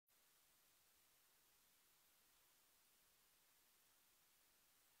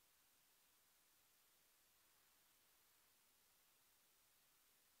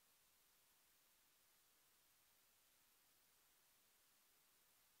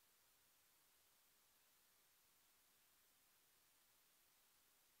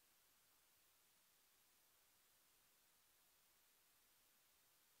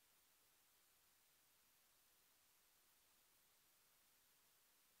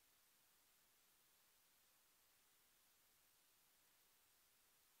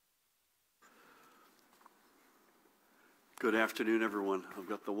Good afternoon, everyone. I've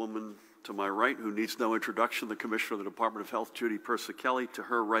got the woman to my right who needs no introduction, the Commissioner of the Department of Health, Judy Persicelli. To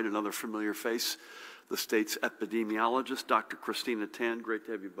her right, another familiar face, the state's epidemiologist, Dr. Christina Tan. Great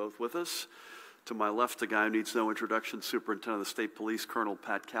to have you both with us. To my left, the guy who needs no introduction, Superintendent of the State Police, Colonel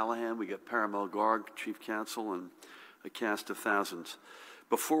Pat Callahan. We get Paramel Garg, Chief Counsel, and a cast of thousands.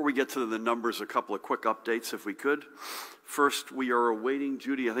 Before we get to the numbers, a couple of quick updates, if we could. First, we are awaiting,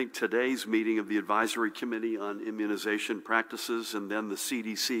 Judy, I think today's meeting of the Advisory Committee on Immunization Practices and then the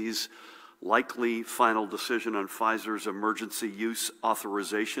CDC's likely final decision on Pfizer's emergency use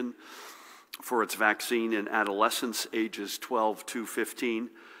authorization for its vaccine in adolescents ages 12 to 15.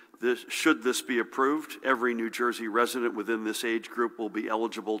 Should this be approved, every New Jersey resident within this age group will be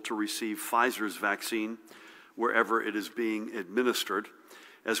eligible to receive Pfizer's vaccine wherever it is being administered.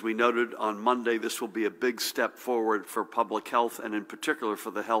 As we noted on Monday, this will be a big step forward for public health and in particular for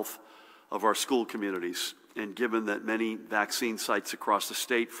the health of our school communities. And given that many vaccine sites across the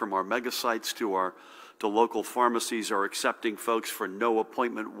state, from our mega sites to local pharmacies, are accepting folks for no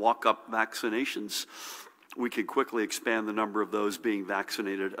appointment walk-up vaccinations, we can quickly expand the number of those being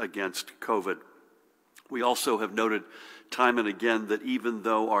vaccinated against COVID. We also have noted time and again that even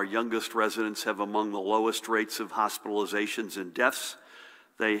though our youngest residents have among the lowest rates of hospitalizations and deaths,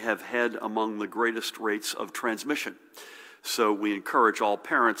 they have had among the greatest rates of transmission. So we encourage all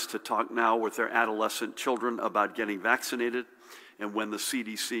parents to talk now with their adolescent children about getting vaccinated, and when the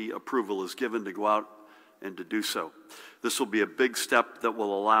CDC approval is given, to go out and to do so. This will be a big step that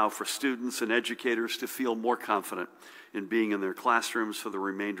will allow for students and educators to feel more confident in being in their classrooms for the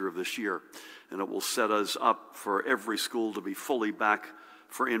remainder of this year. And it will set us up for every school to be fully back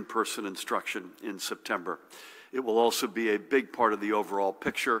for in-person instruction in September. It will also be a big part of the overall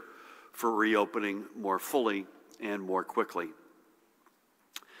picture for reopening more fully and more quickly.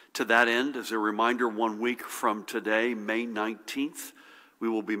 To that end, as a reminder, 1 week from today, May 19th, we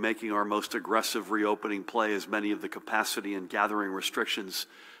will be making our most aggressive reopening play, as many of the capacity and gathering restrictions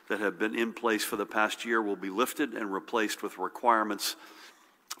that have been in place for the past year will be lifted and replaced with requirements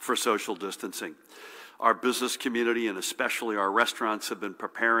for social distancing. Our business community and especially our restaurants have been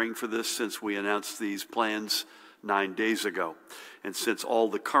preparing for this since we announced these plans 9 days ago. And since all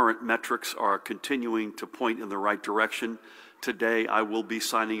the current metrics are continuing to point in the right direction, today I will be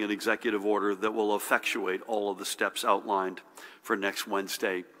signing an executive order that will effectuate all of the steps outlined for next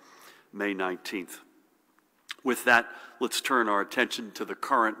Wednesday, May 19th. With that, let's turn our attention to the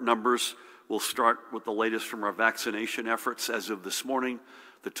current numbers. We'll start with the latest from our vaccination efforts. As of this morning,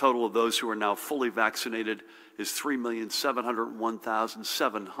 the total of those who are now fully vaccinated is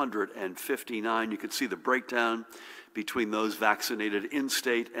 3,701,759. You can see the breakdown between those vaccinated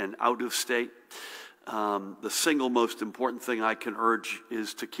in-state and out-of-state. The single most important thing I can urge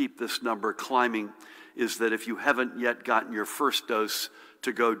is to keep this number climbing, is that if you haven't yet gotten your first dose,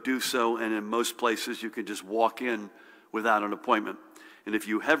 to go do so, and in most places you can just walk in without an appointment. And if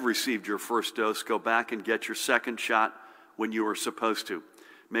you have received your first dose, go back and get your second shot when you were supposed to.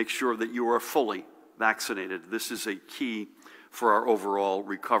 Make sure that you are fully vaccinated. This is a key for our overall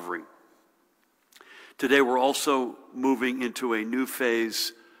recovery. Today we're also moving into a new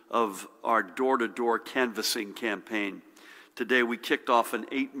phase of our door-to-door canvassing campaign. Today we kicked off an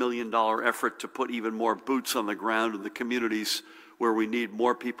 $8 million effort to put even more boots on the ground in the communities where we need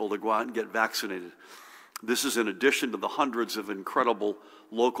more people to go out and get vaccinated. This is in addition to the hundreds of incredible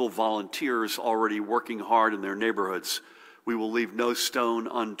local volunteers already working hard in their neighborhoods. We will leave no stone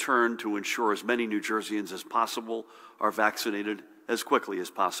unturned to ensure as many New Jerseyans as possible are vaccinated as quickly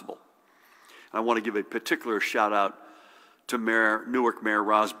as possible. I want to give a particular shout out to Newark Mayor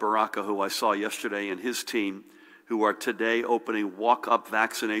Ras Baraka, who I saw yesterday, and his team, who are today opening walk-up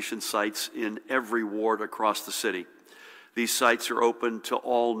vaccination sites in every ward across the city. These sites are open to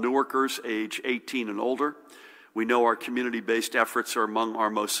all Newarkers age 18 and older. We know our community-based efforts are among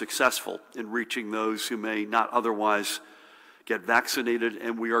our most successful in reaching those who may not otherwise get vaccinated,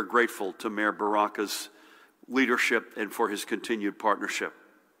 and we are grateful to Mayor Baraka's leadership and for his continued partnership.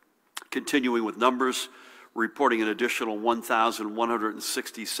 Continuing with numbers, reporting an additional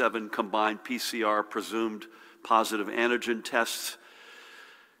 1,167 combined PCR presumed positive antigen tests.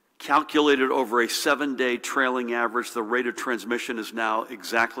 Calculated over a 7-day trailing average, the rate of transmission is now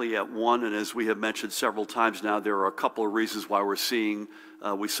exactly at 1, and as we have mentioned several times now, there are a couple of reasons why we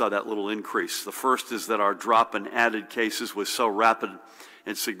saw that little increase. The first is that our drop in added cases was so rapid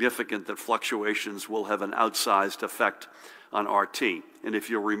and significant that fluctuations will have an outsized effect on RT. And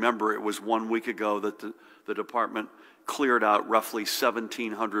if you'll remember, it was 1 week ago that the department cleared out roughly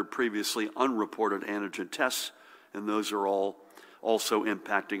 1,700 previously unreported antigen tests, and those are all also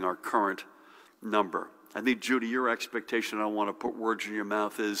impacting our current number. I think, Judy, your expectation, I don't want to put words in your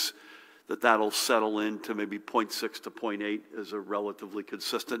mouth, is that that'll settle into maybe 0.6 to 0.8 as a relatively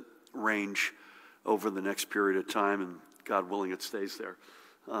consistent range over the next period of time, and God willing, it stays there.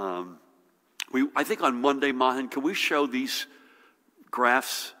 I think on Monday, Mahan, can we show these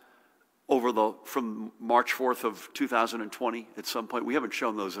graphs from March 4th of 2020 at some point? We haven't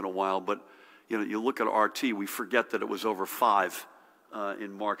shown those in a while, but you look at RT, we forget that it was over 5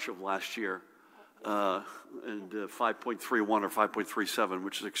 in March of last year, and 5.31 or 5.37,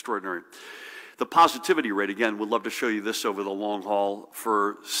 which is extraordinary. The positivity rate, again, would love to show you this over the long haul.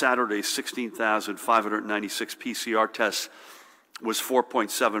 For Saturday's 16,596 PCR tests was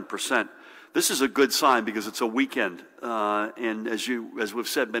 4.7%. This is a good sign because it's a weekend, and as we've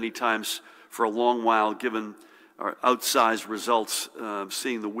said many times for a long while, given our outsized results,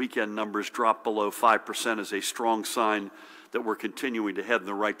 seeing the weekend numbers drop below 5% is a strong sign that we're continuing to head in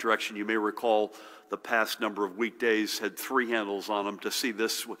the right direction. You may recall the past number of weekdays had 3 handles on them. To see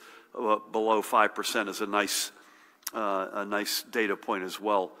this below 5% is a nice data point as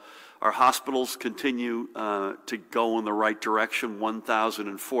well. Our hospitals continue to go in the right direction.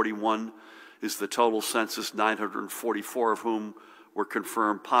 1,041 is the total census, 944 of whom were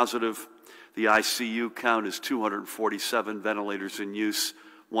confirmed positive. The ICU count is 247, ventilators in use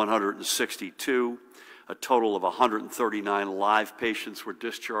 162. A total of 139 live patients were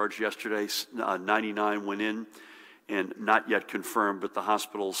discharged yesterday. 99 went in and not yet confirmed, but the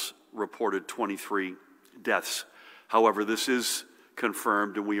hospitals reported 23 deaths. However, this is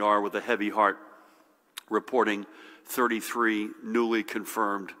confirmed, and we are, with a heavy heart, reporting 33 newly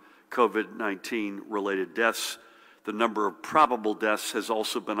confirmed COVID-19 related deaths. The number of probable deaths has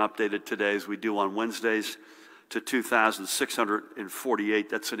also been updated today, as we do on Wednesdays, to 2,648.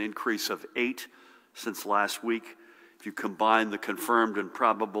 That's an increase of 8 since last week. If you combine the confirmed and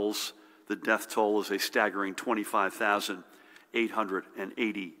probables, the death toll is a staggering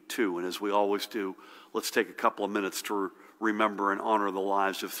 25,882. And as we always do, let's take a couple of minutes to remember and honor the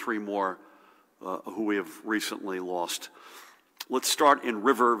lives of 3 more who we have recently lost. Let's start in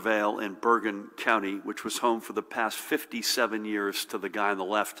Rivervale in Bergen County, which was home for the past 57 years to the guy on the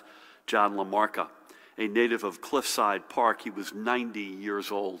left, John LaMarca, a native of Cliffside Park. He was 90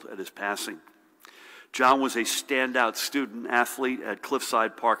 years old at his passing. John was a standout student athlete at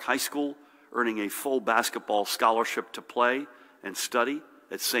Cliffside Park High School, earning a full basketball scholarship to play and study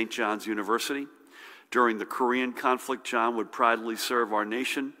at St. John's University. During the Korean conflict, John would proudly serve our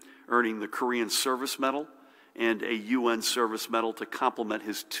nation, earning the Korean Service Medal and a UN Service Medal to complement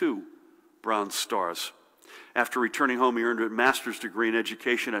his 2 Bronze Stars. After returning home, he earned a master's degree in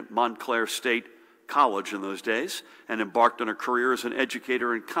education at Montclair State College in those days and embarked on a career as an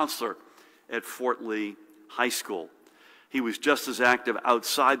educator and counselor at Fort Lee High School. He was just as active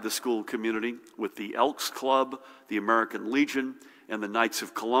outside the school community with the Elks Club, the American Legion, and the Knights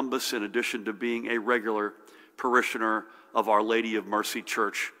of Columbus, in addition to being a regular parishioner of Our Lady of Mercy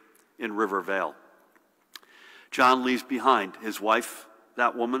Church in Rivervale. John leaves behind his wife,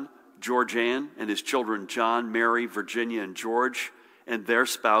 that woman, George Ann, and his children, John, Mary, Virginia, and George, and their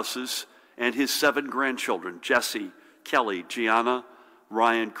spouses, and his 7 grandchildren, Jesse, Kelly, Gianna,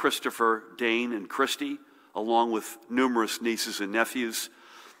 Ryan, Christopher, Dane, and Christy, along with numerous nieces and nephews.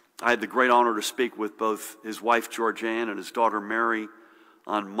 I had the great honor to speak with both his wife, George Ann, and his daughter, Mary,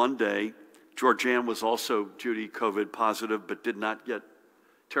 on Monday. George Ann was also, Judy, COVID positive, but did not get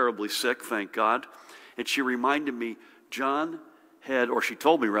terribly sick, thank God. And she reminded me, John had, or she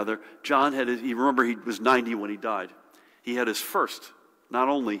told me rather, John had, you remember he was 90 when he died. He had his first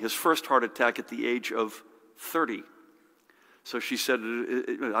heart attack at the age of 30. So she said,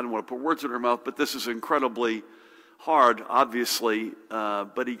 I don't want to put words in her mouth, but this is incredibly hard, obviously,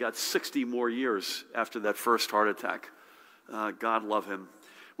 but he got 60 more years after that first heart attack. God love him.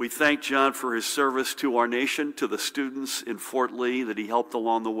 We thank John for his service to our nation, to the students in Fort Lee that he helped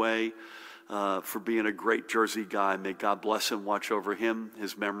along the way, for being a great Jersey guy. May God bless him, watch over him,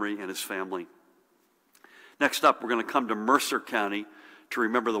 his memory, and his family. Next up, we're going to come to Mercer County to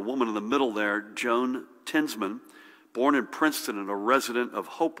remember the woman in the middle there, Joan Tinsman. Born in Princeton and a resident of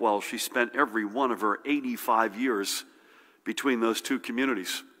Hopewell, she spent every one of her 85 years between those 2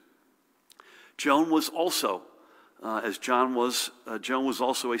 communities. Joan was also, Joan was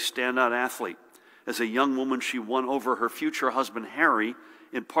also a standout athlete. As a young woman, she won over her future husband, Harry,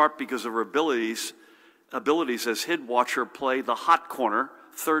 in part because of her abilities as he'd watch her play the hot corner,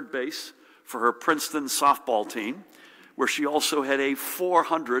 third base, for her Princeton softball team, where she also had a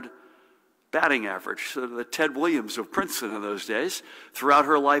 .400 batting average, so the Ted Williams of Princeton in those days. Throughout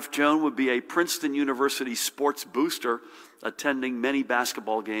her life, Joan would be a Princeton University sports booster, attending many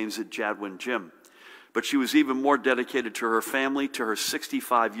basketball games at Jadwin Gym. But she was even more dedicated to her family, to her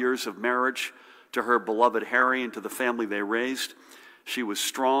 65 years of marriage, to her beloved Harry, and to the family they raised. She was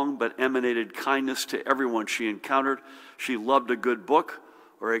strong but emanated kindness to everyone she encountered. She loved a good book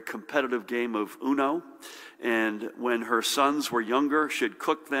or a competitive game of Uno. And when her sons were younger, she'd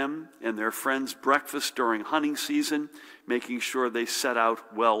cook them and their friends breakfast during hunting season, making sure they set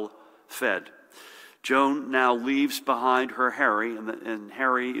out well fed. Joan now leaves behind her Harry, and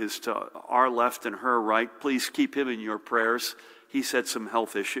Harry is to our left and her right. Please keep him in your prayers. He's had some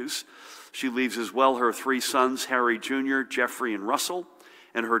health issues. She leaves as well her 3 sons, Harry Jr., Jeffrey, and Russell,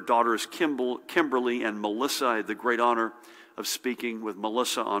 and her daughters Kimberly and Melissa. I had the great honor of speaking with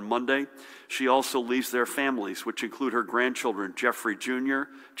Melissa on Monday. She also leaves their families, which include her grandchildren, Jeffrey Jr.,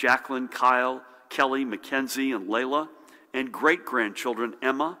 Jacqueline, Kyle, Kelly, Mackenzie, and Layla, and great-grandchildren,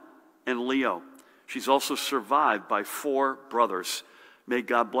 Emma and Leo. She's also survived by 4 brothers. May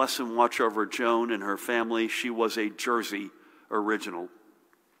God bless and watch over Joan and her family. She was a Jersey original.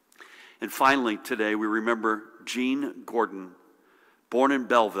 And finally, today, we remember Jean Gordon. Born in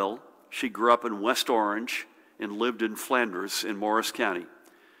Belleville, she grew up in West Orange and lived in Flanders in Morris County.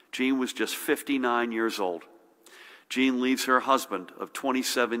 Jean was just 59 years old. Jean leaves her husband of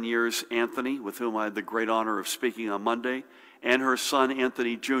 27 years, Anthony, with whom I had the great honor of speaking on Monday, and her son,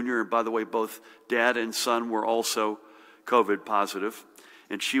 Anthony Jr., and by the way, both dad and son were also COVID positive,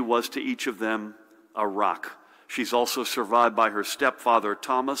 and she was to each of them a rock. She's also survived by her stepfather,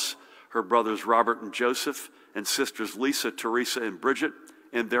 Thomas, her brothers, Robert and Joseph, and sisters, Lisa, Teresa, and Bridget,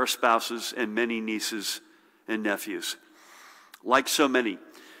 and their spouses, and many nieces and nephews. Like so many,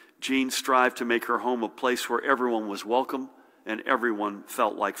 Jean strived to make her home a place where everyone was welcome and everyone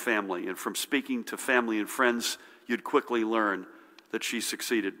felt like family. And from speaking to family and friends, you'd quickly learn that she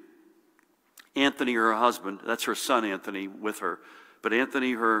succeeded. Anthony, her husband, that's her son Anthony with her, but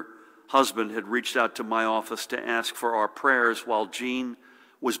Anthony, her husband, had reached out to my office to ask for our prayers while Jean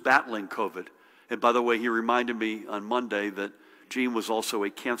was battling COVID. And by the way, he reminded me on Monday that Jean was also a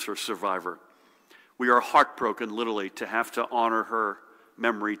cancer survivor. We are heartbroken, literally, to have to honor her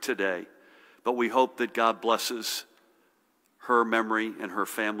memory today. But we hope that God blesses her memory and her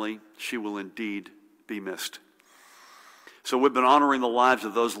family. She will indeed be missed. So we've been honoring the lives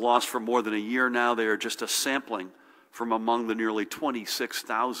of those lost for more than a year now. They are just a sampling from among the nearly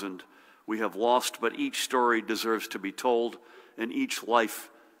 26,000 we have lost. But each story deserves to be told, and each life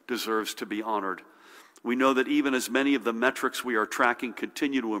deserves to be honored. We know that even as many of the metrics we are tracking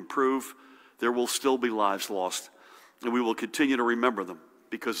continue to improve, there will still be lives lost, and we will continue to remember them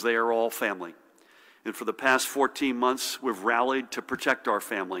because they are all family. And for the past 14 months, we've rallied to protect our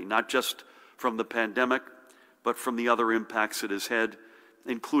family, not just from the pandemic, but from the other impacts it has had,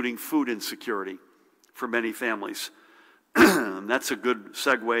 including food insecurity for many families. And that's a good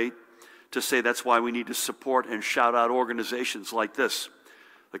segue to say that's why we need to support and shout out organizations like this,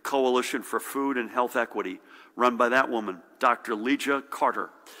 the Coalition for Food and Health Equity, run by that woman, Dr. Legia Carter,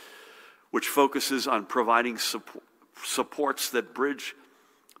 which focuses on providing supports that bridge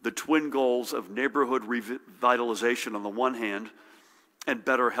the twin goals of neighborhood revitalization on the one hand and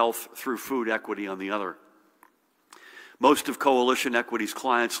better health through food equity on the other. Most of Coalition Equity's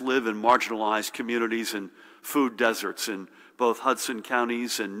clients live in marginalized communities and food deserts in both Hudson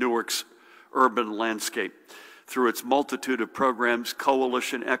counties and Newark's urban landscape. Through its multitude of programs,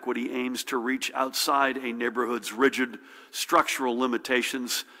 Coalition Equity aims to reach outside a neighborhood's rigid structural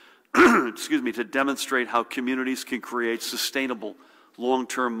limitations to demonstrate how communities can create sustainable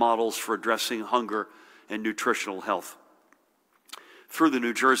long-term models for addressing hunger and nutritional health. Through the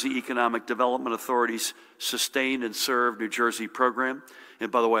New Jersey Economic Development Authority's Sustain and Serve New Jersey program,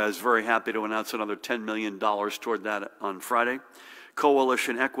 and by the way, I was very happy to announce another $10 million toward that on Friday,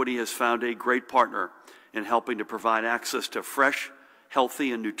 Coalition Equity has found a great partner in helping to provide access to fresh,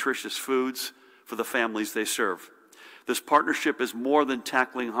 healthy, and nutritious foods for the families they serve. This partnership is more than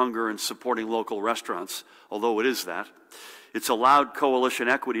tackling hunger and supporting local restaurants, although it is that. It's allowed Coalition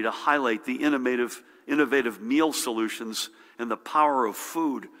Equity to highlight the innovative meal solutions and the power of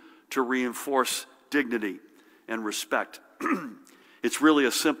food to reinforce dignity and respect. It's really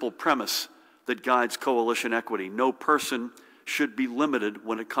a simple premise that guides Coalition Equity. No person should be limited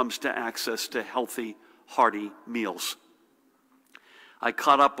when it comes to access to healthy, hearty meals. I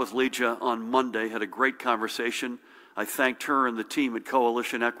caught up with Legia on Monday, had a great conversation. I thanked her and the team at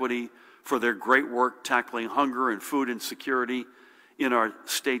Coalition Equity for their great work tackling hunger and food insecurity in our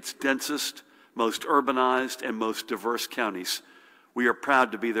state's densest, most urbanized, and most diverse counties. We are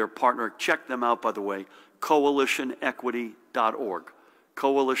proud to be their partner. Check them out, by the way, coalitionequity.org,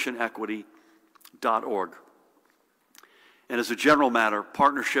 coalitionequity.org. And as a general matter,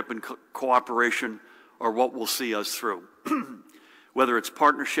 partnership and cooperation are what will see us through. Whether it's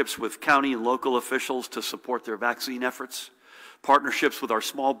partnerships with county and local officials to support their vaccine efforts, partnerships with our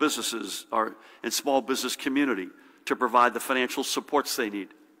small businesses and small business community to provide the financial supports they need,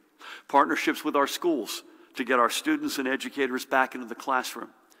 partnerships with our schools to get our students and educators back into the classroom,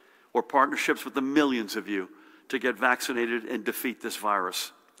 or partnerships with the millions of you to get vaccinated and defeat this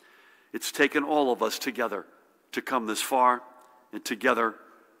virus. It's taken all of us together to come this far, and together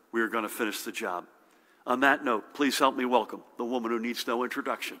we are going to finish the job. On that note, please help me welcome the woman who needs no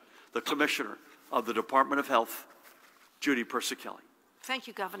introduction, the Commissioner of the Department of Health, Judy Persichilli. Thank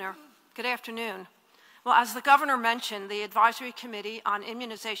you, Governor. Good afternoon. Well, as the Governor mentioned, the Advisory Committee on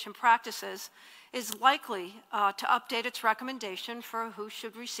Immunization Practices is likely to update its recommendation for who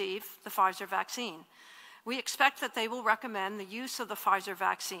should receive the Pfizer vaccine. We expect that they will recommend the use of the Pfizer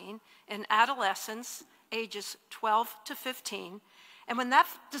vaccine in adolescents ages 12 to 15, and when that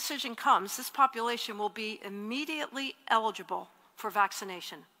decision comes, this population will be immediately eligible for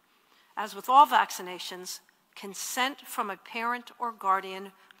vaccination. As with all vaccinations, consent from a parent or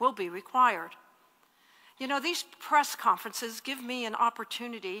guardian will be required. You know, these press conferences give me an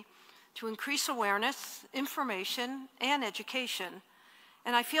opportunity to increase awareness, information, and education,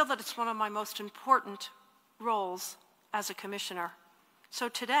 and I feel that it's one of my most important roles as a commissioner. So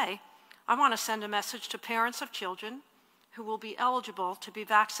today, I want to send a message to parents of children who will be eligible to be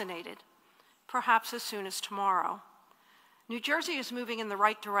vaccinated, perhaps as soon as tomorrow. New Jersey is moving in the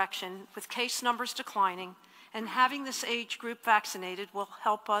right direction with case numbers declining, and having this age group vaccinated will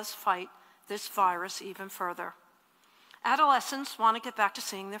help us fight this virus even further. Adolescents want to get back to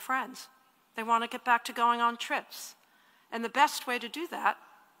seeing their friends. They want to get back to going on trips. And the best way to do that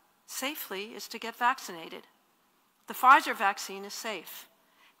safely is to get vaccinated. The Pfizer vaccine is safe.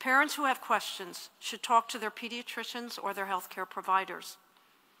 Parents who have questions should talk to their pediatricians or their healthcare providers.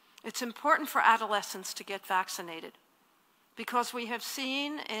 It's important for adolescents to get vaccinated because we have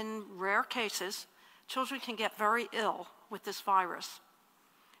seen in rare cases, children can get very ill with this virus.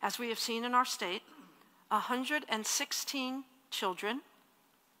 As we have seen in our state, 116 children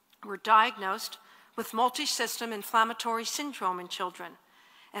were diagnosed with multisystem inflammatory syndrome in children,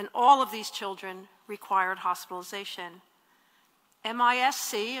 and all of these children required hospitalization.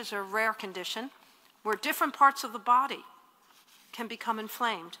 MISC is a rare condition where different parts of the body can become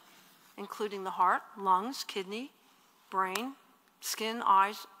inflamed, including the heart, lungs, kidney, brain, skin,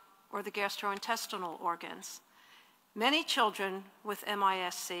 eyes, or the gastrointestinal organs. Many children with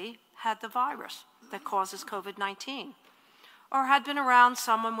MISC had the virus that causes COVID-19 or had been around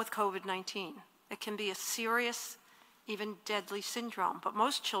someone with COVID-19. It can be a serious, even deadly syndrome, but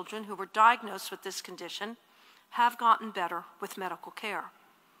most children who were diagnosed with this condition have gotten better with medical care.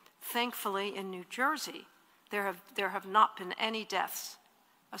 Thankfully, in New Jersey, there have not been any deaths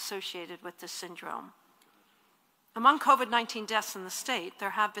associated with this syndrome. Among COVID-19 deaths in the state,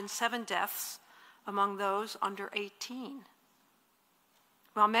 there have been 7 deaths among those under 18.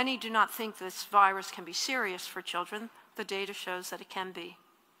 While many do not think this virus can be serious for children, the data shows that it can be.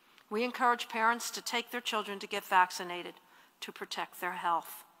 We encourage parents to take their children to get vaccinated to protect their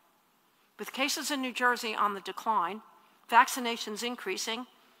health. With cases in New Jersey on the decline, vaccinations increasing,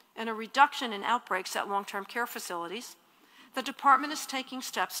 and a reduction in outbreaks at long-term care facilities, the department is taking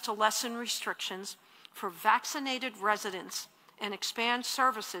steps to lessen restrictions for vaccinated residents and expand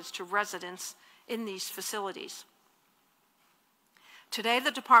services to residents in these facilities. Today,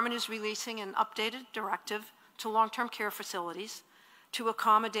 the department is releasing an updated directive to long-term care facilities to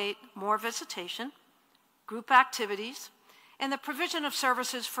accommodate more visitation, group activities, and the provision of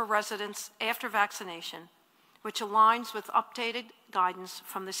services for residents after vaccination, which aligns with updated guidance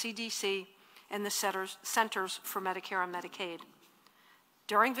from the CDC and the Centers for Medicare and Medicaid.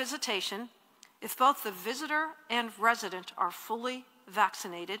 During visitation, if both the visitor and resident are fully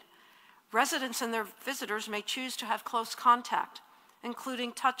vaccinated, residents and their visitors may choose to have close contact,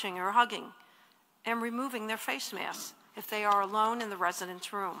 including touching or hugging, and removing their face masks if they are alone in the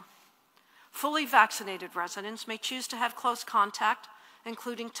resident's room. Fully vaccinated residents may choose to have close contact,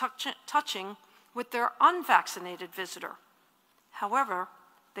 including touching with their unvaccinated visitor. However,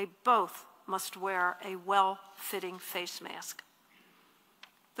 they both must wear a well-fitting face mask.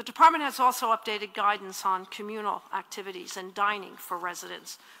 The department has also updated guidance on communal activities and dining for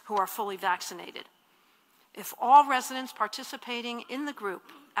residents who are fully vaccinated. If all residents participating in the group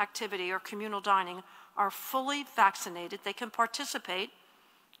activity or communal dining are fully vaccinated, they can participate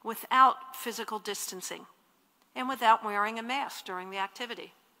without physical distancing and without wearing a mask during the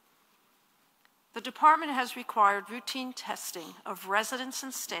activity. The department has required routine testing of residents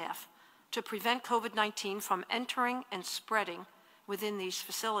and staff to prevent COVID-19 from entering and spreading within these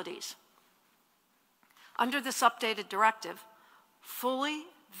facilities. Under this updated directive, fully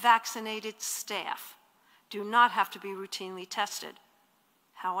vaccinated staff do not have to be routinely tested.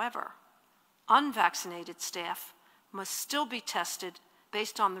 However, unvaccinated staff must still be tested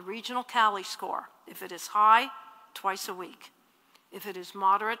based on the regional Cali score. If it is high, twice a week. If it is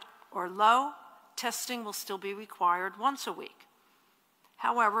moderate or low, testing will still be required once a week.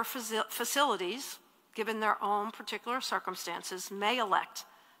 However, facilities, given their own particular circumstances, may elect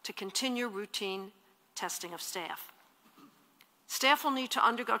to continue routine testing of staff. Staff will need to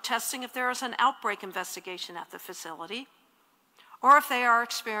undergo testing if there is an outbreak investigation at the facility or if they are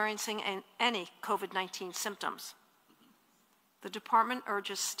experiencing any COVID-19 symptoms. The department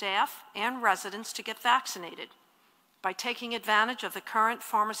urges staff and residents to get vaccinated by taking advantage of the current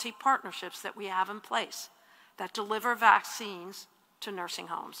pharmacy partnerships that we have in place that deliver vaccines to nursing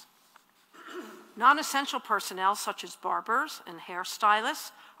homes. Non-essential personnel such as barbers and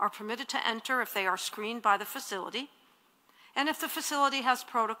hairstylists are permitted to enter if they are screened by the facility and if the facility has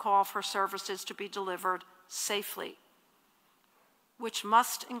protocol for services to be delivered safely, which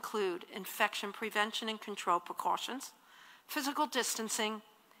must include infection prevention and control precautions, physical distancing,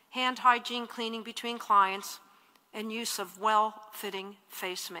 hand hygiene cleaning between clients, and use of well-fitting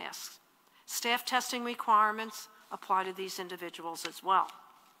face masks. Staff testing requirements apply to these individuals as well.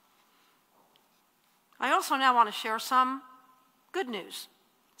 I also now want to share some good news.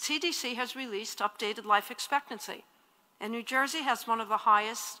 CDC has released updated life expectancy, and New Jersey has one of the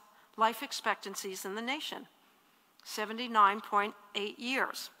highest life expectancies in the nation, 79.8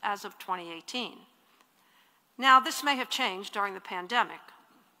 years as of 2018. Now, this may have changed during the pandemic,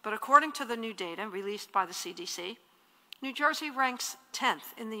 but according to the new data released by the CDC, New Jersey ranks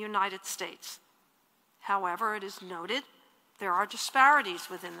 10th in the United States. However, it is noted there are disparities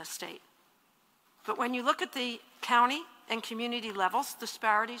within the state. But when you look at the county and community levels,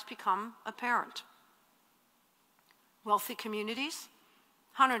 disparities become apparent. Wealthy communities,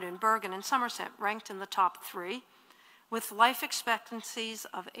 Hunterdon, Bergen, and Somerset ranked in the top 3 with life expectancies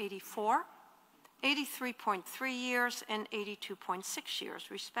of 84, 83.3 years, and 82.6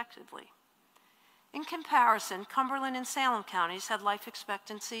 years, respectively. In comparison, Cumberland and Salem counties had life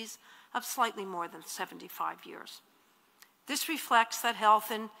expectancies of slightly more than 75 years. This reflects that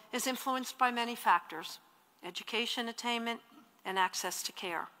health is influenced by many factors: education attainment and access to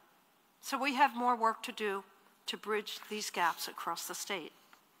care. So we have more work to do to bridge these gaps across the state.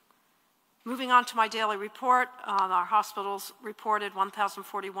 Moving on to my daily report, our hospitals reported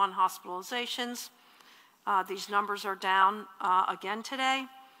 1,041 hospitalizations. These numbers are down again today.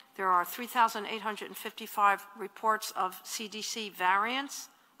 There are 3,855 reports of CDC variants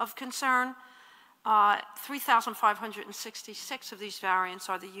of concern. 3,566 of these variants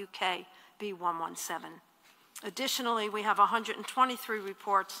are the UK B117. Additionally, we have 123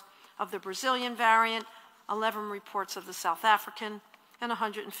 reports of the Brazilian variant, 11 reports of the South African, and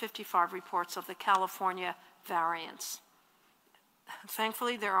 155 reports of the California variants.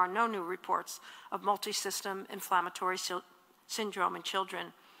 Thankfully, there are no new reports of multisystem inflammatory syndrome in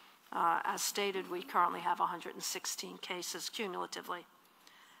children. As stated, we currently have 116 cases cumulatively.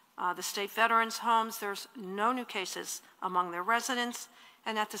 The state veterans' homes, there's no new cases among their residents,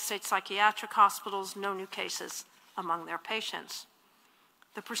 and at the state psychiatric hospitals, no new cases among their patients.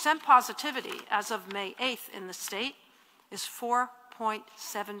 The percent positivity as of May 8th in the state is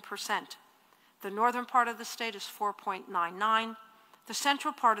 4.7%. The northern part of the state is 4.99%, the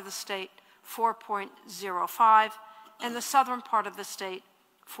central part of the state 4.05%, and the southern part of the state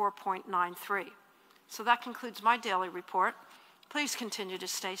 4.93%. So that concludes my daily report. Please continue to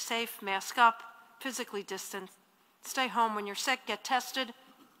stay safe, mask up, physically distance, stay home when you're sick, get tested,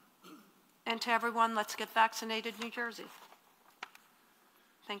 and to everyone, let's get vaccinated, New Jersey.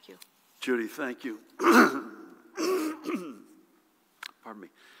 Thank you. Judy, thank you. Pardon me,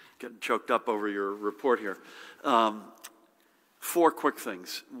 getting choked up over your report here. 4 quick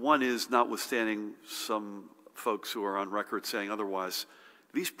things. One is, notwithstanding some folks who are on record saying otherwise,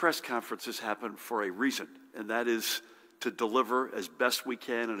 these press conferences happen for a reason, and that is to deliver as best we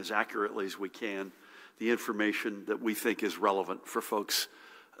can and as accurately as we can the information that we think is relevant for folks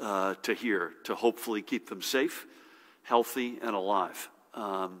to hear, to hopefully keep them safe, healthy, and alive.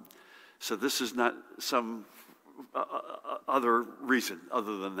 So this is not some other reason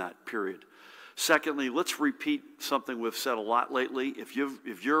other than that, period. Secondly, let's repeat something we've said a lot lately. If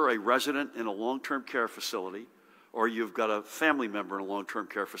you're a resident in a long-term care facility, or you've got a family member in a long-term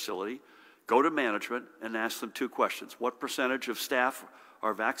care facility, go to management and ask them 2 questions. What percentage of staff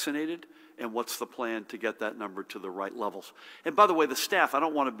are vaccinated, and what's the plan to get that number to the right levels? And by the way, the staff, I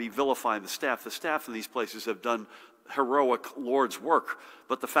don't want to be vilifying the staff. The staff in these places have done heroic Lord's work,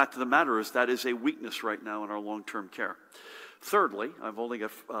 but the fact of the matter is that is a weakness right now in our long-term care. Thirdly, I've only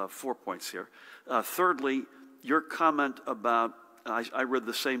got 4 points here. Thirdly, your comment about, I read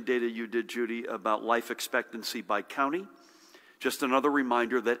the same data you did, Judy, about life expectancy by county. Just another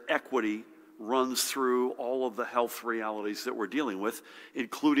reminder that equity runs through all of the health realities that we're dealing with,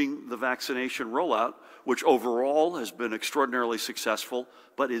 including the vaccination rollout, which overall has been extraordinarily successful,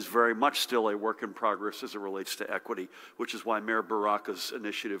 but is very much still a work in progress as it relates to equity, which is why Mayor Baraka's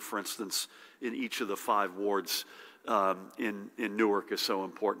initiative, for instance, in each of the 5 wards in Newark is so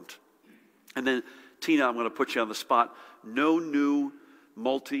important. And then, Tina, I'm going to put you on the spot. No new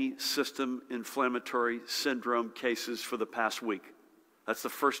multi-system inflammatory syndrome cases for the past week. That's the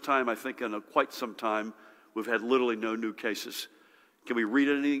first time, I think, in quite some time we've had literally no new cases. Can we read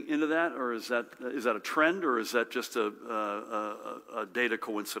anything into that, or is that a trend, or is that just a data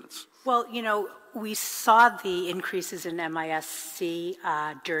coincidence? Well, you know, we saw the increases in MISC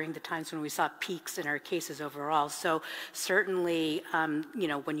during the times when we saw peaks in our cases overall. So certainly, you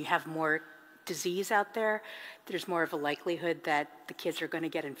know, when you have more disease out there, there's more of a likelihood that the kids are going to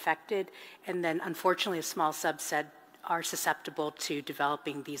get infected. And then, unfortunately, a small subset are susceptible to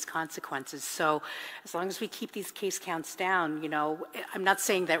developing these consequences. So as long as we keep these case counts down, you know, I'm not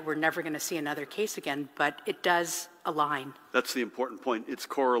saying that we're never going to see another case again, but it does align. That's the important point. It's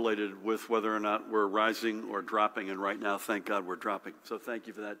correlated with whether or not we're rising or dropping, and right now, thank God, we're dropping. So thank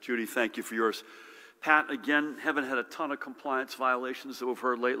you for that. Judy, thank you for yours. Pat, again, haven't had a ton of compliance violations that we've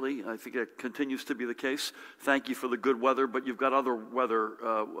heard lately. I think it continues to be the case. Thank you for the good weather, but you've got other weather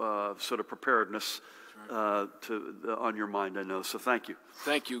sort of preparedness on your mind, I know. So thank you.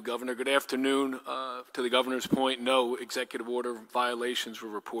 Thank you, Governor. Good afternoon. To the Governor's point, no executive order violations were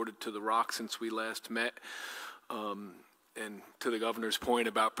reported to the ROC since we last met. And to the Governor's point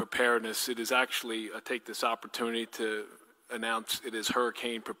about preparedness, it is actually, I take this opportunity to announce it is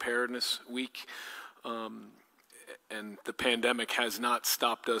Hurricane Preparedness Week. And the pandemic has not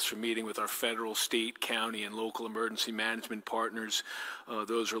stopped us from meeting with our federal, state, county, and local emergency management partners.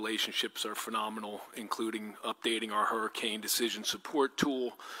 Those relationships are phenomenal, including updating our hurricane decision support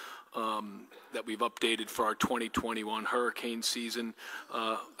tool that we've updated for our 2021 hurricane season.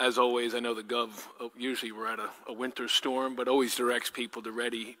 As always, I know the Gov, usually we're at a winter storm, but always directs people to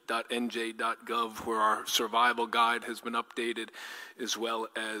ready.nj.gov, where our survival guide has been updated, as well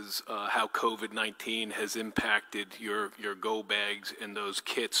as how COVID-19 has impacted your go bags and those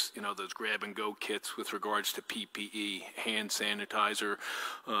kits, you know, those grab-and-go kits with regards to PPE, hand sanitizer,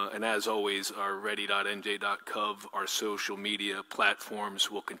 and as always, our ready.nj.gov, our social media platforms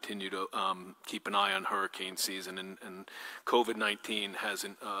will continue to keep an eye on hurricane season, and COVID-19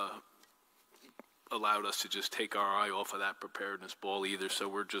 hasn't allowed us to just take our eye off of that preparedness ball either. So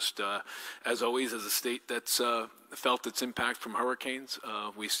we're just, as always, as a state that's felt its impact from hurricanes,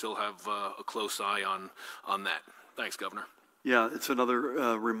 we still have a close eye on that. Thanks, Governor. Yeah, it's another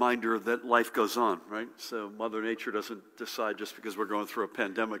reminder that life goes on, right? So Mother Nature doesn't decide just because we're going through a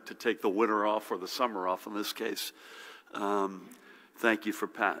pandemic to take the winter off or the summer off in this case. Thank you for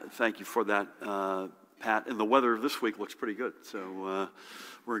that, Pat. And the weather this week looks pretty good, so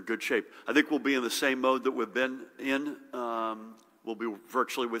we're in good shape. I think we'll be in the same mode that we've been in. We'll be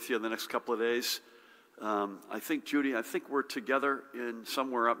virtually with you in the next couple of days. I think, Judy, we're together in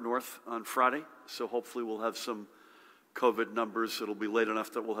somewhere up north on Friday, so hopefully we'll have some COVID numbers. It'll be late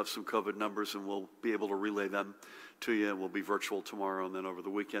enough that we'll have some COVID numbers, and we'll be able to relay them to you, and we'll be virtual tomorrow and then over the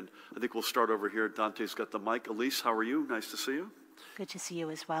weekend. I think we'll start over here. Dante's got the mic. Elise, how are you? Nice to see you. Good to see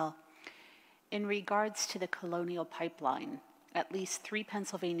you as well. In regards to the Colonial Pipeline, at least 3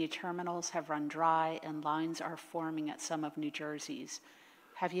 Pennsylvania terminals have run dry and lines are forming at some of New Jersey's.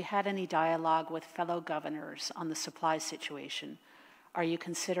 Have you had any dialogue with fellow governors on the supply situation? Are you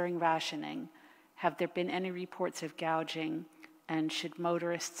considering rationing? Have there been any reports of gouging? And should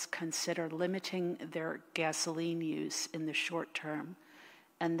motorists consider limiting their gasoline use in the short term?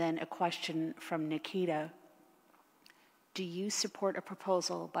 And then a question from Nikita. Do you support a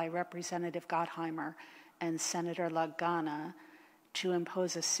proposal by Representative Gottheimer and Senator Lagana to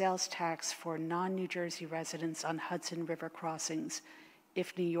impose a sales tax for non-New Jersey residents on Hudson River crossings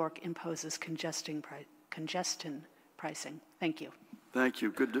if New York imposes congestion pricing? Thank you. Thank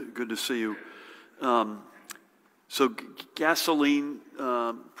you. Good to see you. So gasoline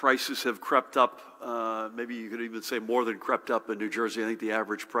prices have crept up. Maybe you could even say more than crept up in New Jersey. I think the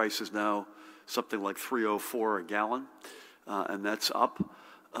average price is now something like $3.04 a gallon, and that's up.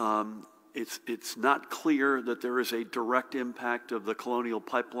 It's not clear that there is a direct impact of the Colonial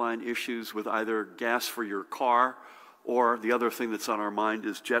Pipeline issues with either gas for your car, or the other thing that's on our mind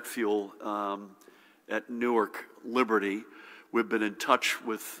is jet fuel at Newark Liberty. We've been in touch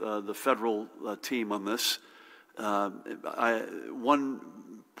with the federal team on this. One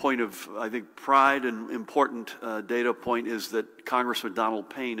point of, I think, pride and important data point is that Congressman Donald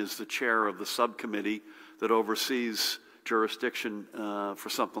Payne is the chair of the subcommittee that oversees jurisdiction for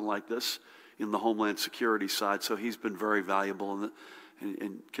something like this in the Homeland Security side. So he's been very valuable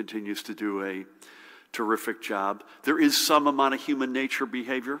and continues to do a terrific job. There is some amount of human nature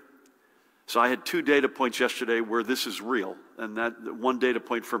behavior. So I had 2 data points yesterday where this is real, and that one data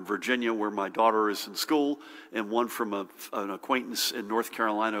point from Virginia where my daughter is in school, and one from an acquaintance in North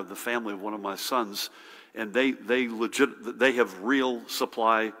Carolina of the family of one of my sons, and they have real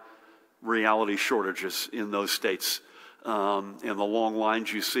supply reality shortages in those states, and the long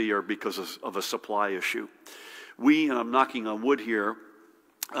lines you see are because of a supply issue. We, and I'm knocking on wood here,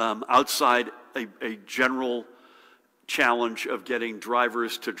 outside a general challenge of getting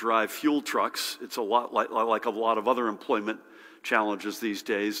drivers to drive fuel trucks. It's a lot like a lot of other employment challenges these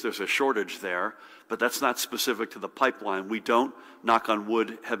days. There's a shortage there, but that's not specific to the pipeline. We don't, knock on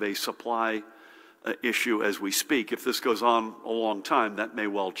wood, have a supply issue as we speak. If this goes on a long time, that may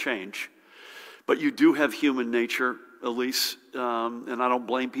well change. But you do have human nature, Elise, and I don't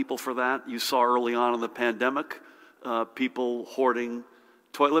blame people for that. You saw early on in the pandemic, people hoarding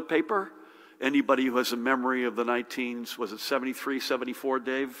toilet paper. Anybody who has a memory of the 73, 74,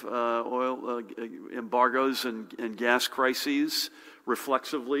 Dave, oil embargoes and gas crises,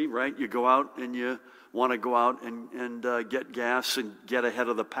 reflexively, right? You go out and you want to go out and get gas and get ahead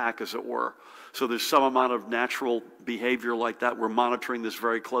of the pack, as it were. So there's some amount of natural behavior like that. We're monitoring this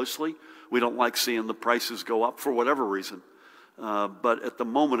very closely. We don't like seeing the prices go up for whatever reason. But at the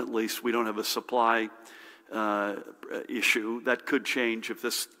moment, at least, we don't have a supply issue. That could change if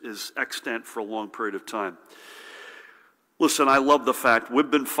this is extant for a long period of time. Listen, I love the fact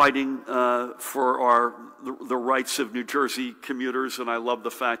we've been fighting for the rights of New Jersey commuters, and I love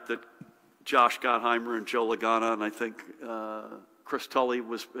the fact that Josh Gottheimer and Joe Lagana, and I think Chris Tully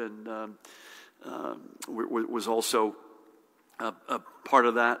was also a part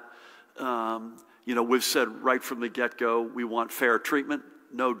of that. You know, we've said right from the get-go we want fair treatment,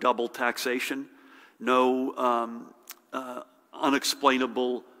 no double taxation, no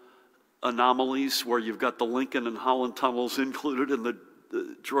unexplainable anomalies where you've got the Lincoln and Holland tunnels included and the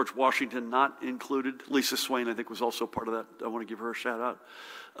George Washington not included. Lisa Swain, I think, was also part of that. I want to give her a shout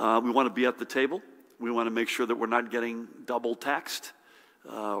out. We want to be at the table. We want to make sure that we're not getting double taxed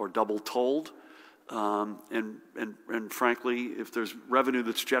or double tolled. And frankly, if there's revenue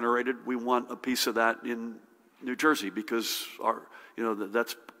that's generated, we want a piece of that in New Jersey because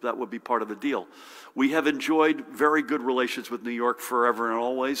that would be part of the deal. We have enjoyed very good relations with New York forever and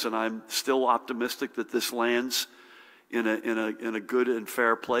always, and I'm still optimistic that this lands in a good and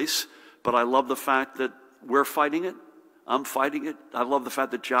fair place. But I love the fact that we're fighting it. I'm fighting it. I love the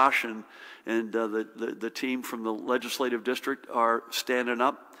fact that Josh and the team from the legislative district are standing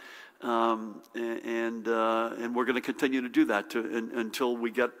up, and we're going to continue to do that until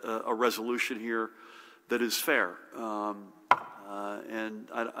we get a resolution here that is fair. And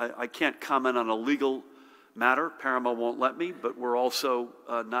I can't comment on a legal matter. Paramount won't let me, but we're also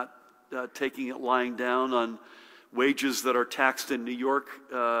not taking it lying down on wages that are taxed in New York,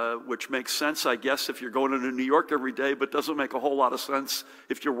 which makes sense, I guess, if you're going into New York every day, but doesn't make a whole lot of sense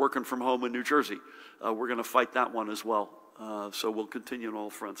if you're working from home in New Jersey. We're going to fight that one as well. So we'll continue on all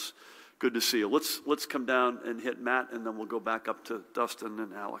fronts. Good to see you. Let's come down and hit Matt, and then we'll go back up to Dustin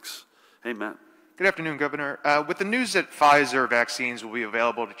and Alex. Hey, Matt. Good afternoon, Governor. With the news that Pfizer vaccines will be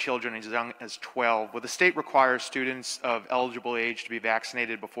available to children as young as 12, will the state require students of eligible age to be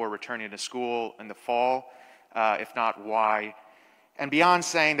vaccinated before returning to school in the fall? If not, why? And beyond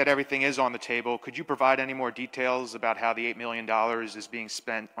saying that everything is on the table, could you provide any more details about how the $8 million is being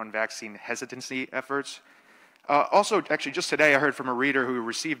spent on vaccine hesitancy efforts? Also, actually, just today I heard from a reader who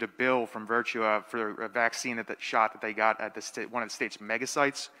received a bill from Virtua for a vaccine shot that they got at one of the state's mega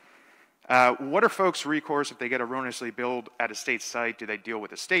sites. What are folks' recourse if they get erroneously billed at a state site? Do they deal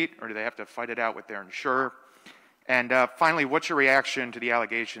with the state, or do they have to fight it out with their insurer? And finally, what's your reaction to the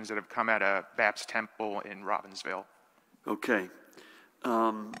allegations that have come out of Baptist Temple in Robbinsville? Okay.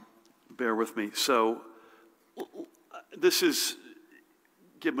 Bear with me. So this is,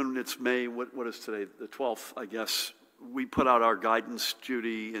 given it's May, what is today? The 12th, I guess. We put out our guidance,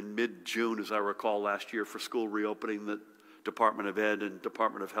 Judy, in mid-June, as I recall, last year for school reopening that Department of Ed and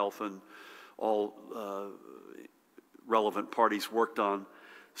Department of Health and all relevant parties worked on.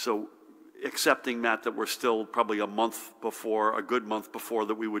 So accepting, Matt, that we're still probably a good month before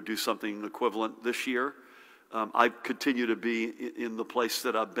that we would do something equivalent this year. I continue to be in the place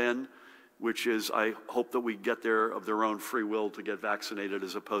that I've been, which is I hope that we get there of their own free will to get vaccinated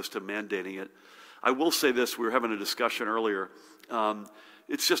as opposed to mandating it. I will say this, we were having a discussion earlier.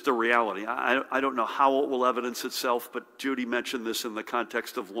 It's just a reality. I don't know how it will evidence itself, but Judy mentioned this in the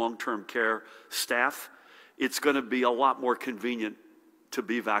context of long-term care staff. It's going to be a lot more convenient to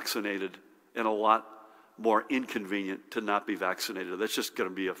be vaccinated and a lot more inconvenient to not be vaccinated. That's just going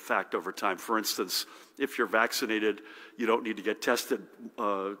to be a fact over time. For instance, if you're vaccinated, you don't need to get tested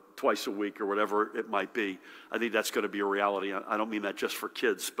twice a week or whatever it might be. I think that's going to be a reality. I don't mean that just for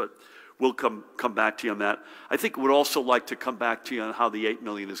kids, but we'll come back to you on that. I think we'd also like to come back to you on how the $8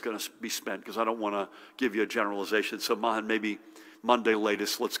 million is going to be spent, because I don't want to give you a generalization. So Mahan, maybe Monday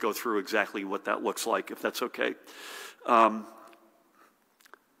latest, let's go through exactly what that looks like, if that's okay.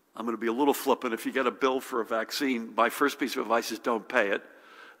 I'm going to be a little flippant. If you get a bill for a vaccine, my first piece of advice is don't pay it.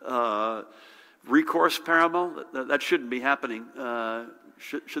 Recourse, Paramo, that shouldn't be happening.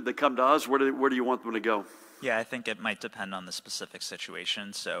 Should they come to us? Where do you want them to go? Yeah, I think it might depend on the specific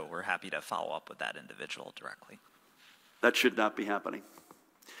situation, so we're happy to follow up with that individual directly. That should not be happening.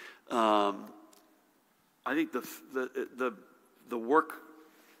 I think the work,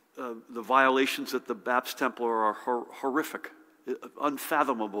 the violations at the Baptist Temple are horrific,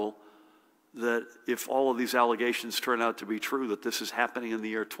 unfathomable that if all of these allegations turn out to be true, that this is happening in the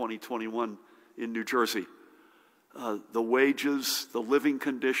year 2021 in New Jersey. The wages, the living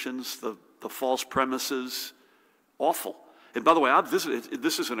conditions, the false premises, awful. And by the way, I've visited,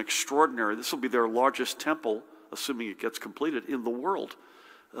 this is an extraordinary, this will be their largest temple, assuming it gets completed, in the world.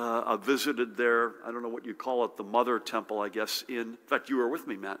 I've visited their, I don't know what you call it, the mother temple, I guess, in fact, you were with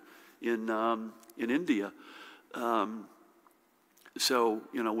me, Matt, in India. So,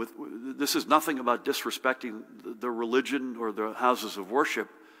 you know, this is nothing about disrespecting the religion or the houses of worship,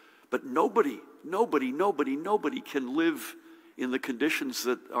 but nobody can live in the conditions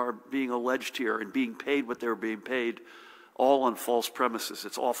that are being alleged here and being paid what they're being paid, all on false premises.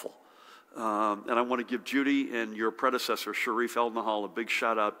 It's awful. And I want to give Judy and your predecessor, Sharif El-Nahal, a big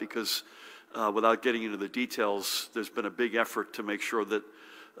shout out, because without getting into the details, there's been a big effort to make sure that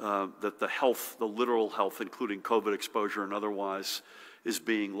that the health, the literal health, including COVID exposure and otherwise, is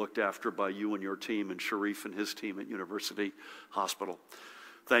being looked after by you and your team and Sharif and his team at University Hospital.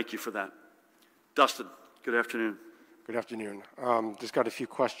 Thank you for that. Dustin, good afternoon. Good afternoon. Just got a few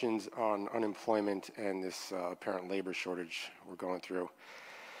questions on unemployment and this apparent labor shortage we're going through.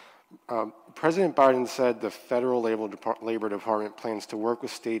 President Biden said the federal labor department plans to work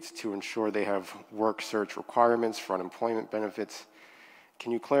with states to ensure they have work search requirements for unemployment benefits.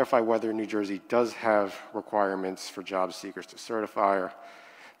 Can you clarify whether New Jersey does have requirements for job seekers to certify, or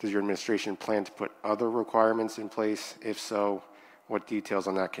does your administration plan to put other requirements in place? If so, what details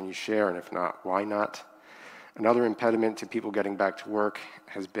on that can you share, and if not, why not? Another impediment to people getting back to work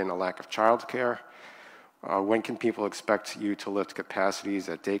has been a lack of childcare. When can people expect you to lift capacities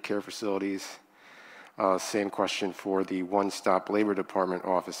at daycare facilities? Same question for the one-stop labor department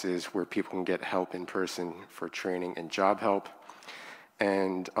offices where people can get help in person for training and job help.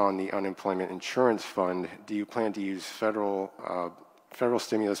 And on the unemployment insurance fund, do you plan to use federal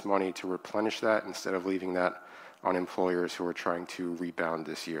stimulus money to replenish that instead of leaving that on employers who are trying to rebound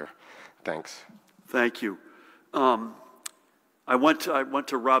this year? Thanks. Thank you. I went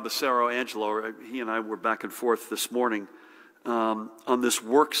to Rob Acero-Angelo. He and I were back and forth this morning on this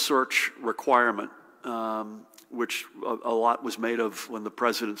work search requirement, which a lot was made of when the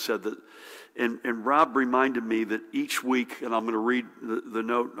president said that. And Rob reminded me that each week, and I'm going to read the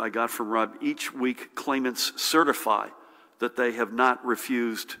note I got from Rob, each week claimants certify that they have not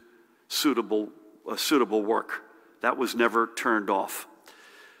refused suitable work. That was never turned off.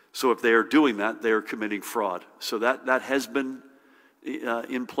 So if they are doing that, they are committing fraud. So that has been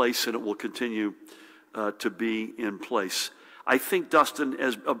in place, and it will continue to be in place. I think, Dustin,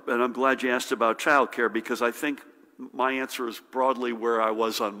 and I'm glad you asked about childcare, because I think my answer is broadly where I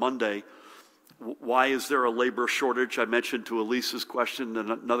was on Monday. Why is there a labor shortage? I mentioned to Elise's question,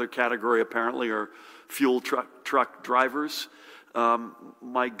 another category apparently are fuel truck drivers.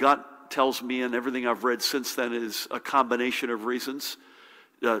 My gut tells me, and everything I've read since then, is a combination of reasons.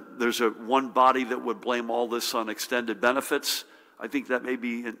 There's one body that would blame all this on extended benefits. I think that may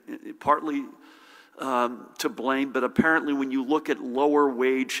be partly to blame, but apparently when you look at lower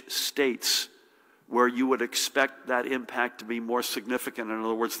wage states where you would expect that impact to be more significant, in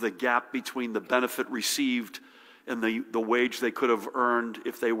other words, the gap between the benefit received and the wage they could have earned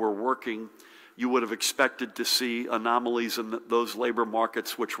if they were working, you would have expected to see anomalies in those labor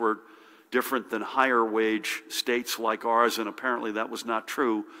markets which were different than higher wage states like ours, and apparently that was not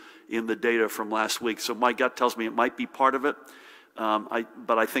true in the data from last week. So my gut tells me it might be part of it.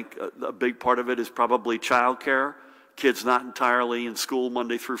 But I think a big part of it is probably childcare, kids not entirely in school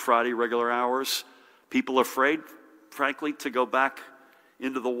Monday through Friday, regular hours, people afraid, frankly, to go back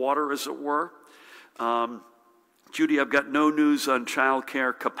into the water, as it were. Judy, I've got no news on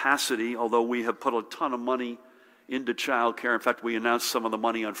childcare capacity, although we have put a ton of money into childcare. In fact, we announced some of the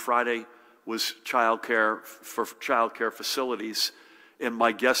money on Friday was childcare for childcare facilities. And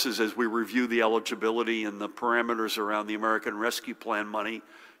my guess is as we review the eligibility and the parameters around the American Rescue Plan money,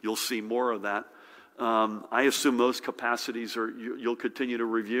 you'll see more of that. I assume those capacities you'll continue to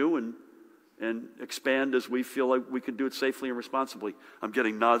review and expand as we feel like we can do it safely and responsibly. I'm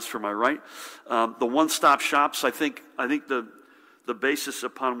getting nods from my right. The one-stop shops, I think the basis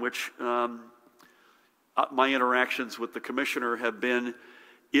upon which my interactions with the commissioner have been,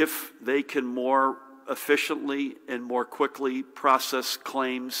 if they can more efficiently and more quickly process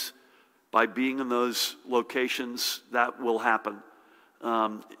claims by being in those locations, that will happen.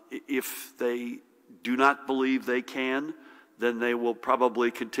 If they do not believe they can, then they will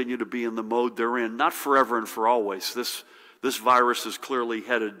probably continue to be in the mode they're in, not forever and for always. This virus is clearly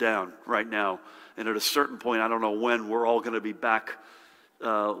headed down right now, and at a certain point, I don't know when, we're all going to be back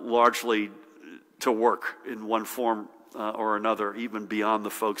largely to work in one form or another, even beyond the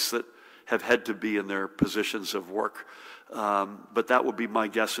folks that have had to be in their positions of work. But that would be my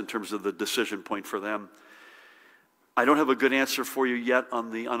guess in terms of the decision point for them. I don't have a good answer for you yet on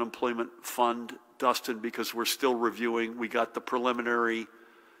the unemployment fund, Dustin, because we're still reviewing. We got the preliminary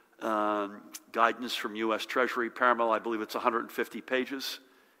guidance from U.S. Treasury. Paramount, I believe it's 150 pages.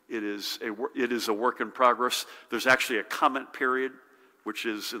 It is a work in progress. There's actually a comment period, which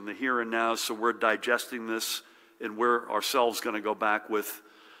is in the here and now, so we're digesting this, and we're ourselves going to go back with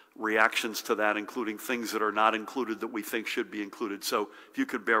reactions to that, including things that are not included that we think should be included. So if you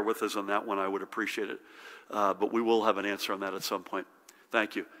could bear with us on that one, I would appreciate it. But we will have an answer on that at some point.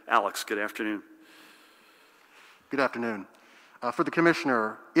 Thank you. Alex, good afternoon. Good afternoon. For the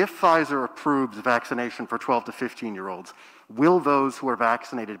Commissioner, if Pfizer approves vaccination for 12 to 15-year-olds, will those who are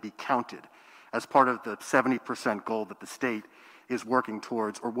vaccinated be counted as part of the 70% goal that the state is working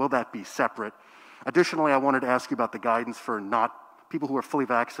towards, or will that be separate? Additionally, I wanted to ask you about the guidance for people who are fully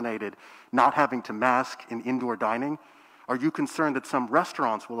vaccinated not having to mask in indoor dining. Are you concerned that some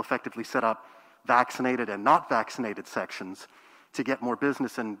restaurants will effectively set up vaccinated and not vaccinated sections to get more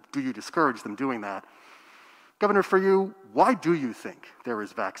business, and do you discourage them doing that? Governor, for you, why do you think there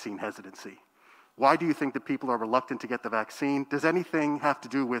is vaccine hesitancy? Why do you think that people are reluctant to get the vaccine? Does anything have to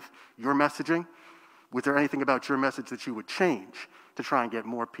do with your messaging? Was there anything about your message that you would change to try and get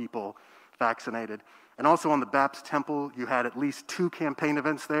more people vaccinated? And also on the Baptist Temple, you had at least 2 campaign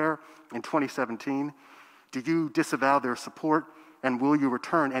events there in 2017. Did you disavow their support, and will you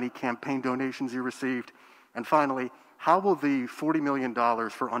return any campaign donations you received? And finally, how will the $40 million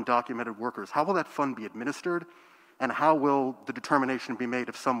for undocumented workers, how will that fund be administered? And how will the determination be made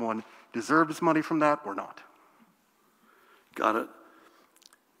if someone deserves money from that or not? Got it.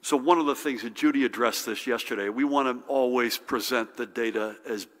 So one of the things, and Judy addressed this yesterday, we want to always present the data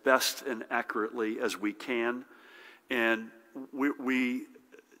as best and accurately as we can. And we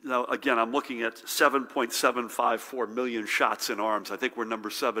now, again, I'm looking at 7.754 million shots in arms. I think we're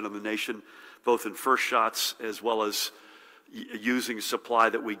number 7 in the nation, both in first shots as well as using supply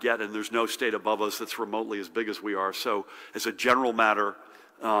that we get, and there's no state above us that's remotely as big as we are. So as a general matter,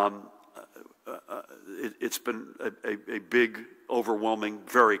 it's been a big, overwhelming,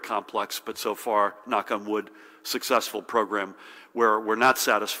 very complex, but so far, knock on wood, successful program. Where we're not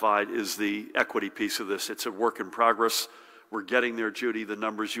satisfied is the equity piece of this. It's a work in progress. We're getting there, Judy. The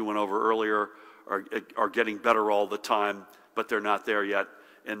numbers you went over earlier are getting better all the time, but they're not there yet.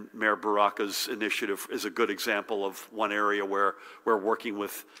 And Mayor Baraka's initiative is a good example of one area where we're working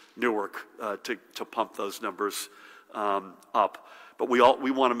with Newark to pump those numbers up. But we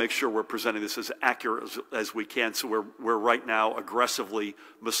want to make sure we're presenting this as accurate as we can. So we're right now aggressively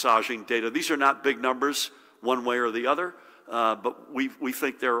massaging data. These are not big numbers one way or the other, but we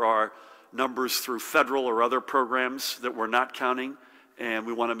think there are numbers through federal or other programs that we're not counting, and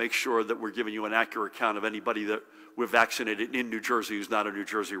we want to make sure that we're giving you an accurate count of anybody that we've vaccinated in New Jersey who's not a New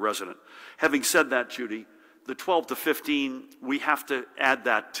Jersey resident. Having said that, Judy, the 12 to 15, we have to add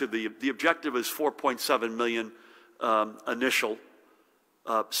that to the objective is 4.7 million initial,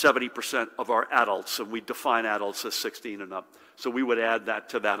 70% of our adults, and we define adults as 16 and up. So we would add that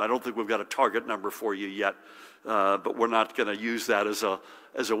to that. I don't think we've got a target number for you yet, but we're not going to use that as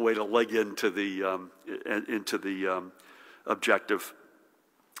a way to leg into the objective.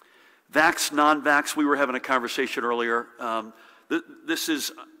 Vax, non-vax, we were having a conversation earlier.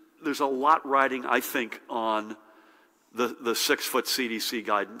 There's a lot riding, I think, on the 6-foot CDC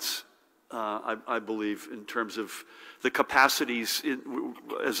guidance. I believe in terms of the capacities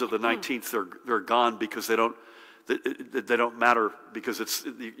as of the 19th, they're gone because they don't matter because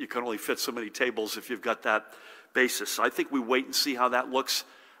you can only fit so many tables if you've got that basis. So I think we wait and see how that looks.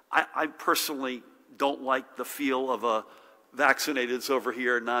 I personally don't like the feel of a vaccinated's over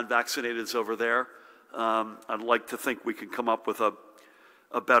here, non-vaccinated's over there. I'd like to think we can come up with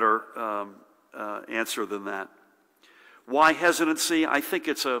a better answer than that. Why hesitancy? I think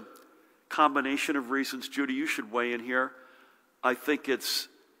it's a combination of reasons. Judy, you should weigh in here. I think it's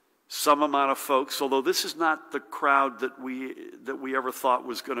some amount of folks, although this is not the crowd that we ever thought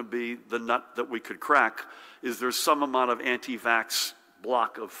was going to be the nut that we could crack, is there's some amount of anti-vax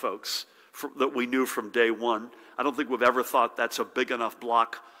block of folks that we knew from day one. I don't think we've ever thought that's a big enough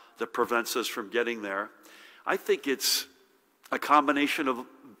block that prevents us from getting there. I think it's a combination of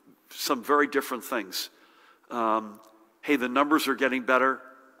some very different things. Hey, the numbers are getting better.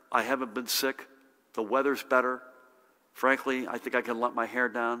 I haven't been sick. The weather's better. Frankly, I think I can let my hair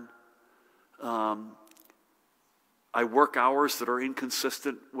down. I work hours that are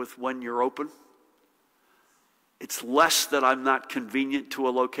inconsistent with when you're open. It's less that I'm not convenient to a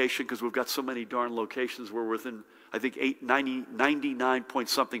location because we've got so many darn locations. We're within, I think, 99 point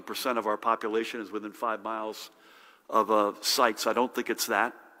something % of our population is within 5 miles of a site. So I don't think it's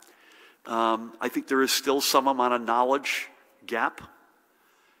that. I think there is still some amount of knowledge gap.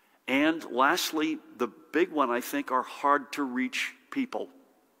 And lastly, the big one, I think, are hard to reach people.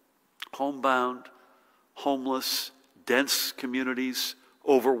 Homebound, homeless, dense communities,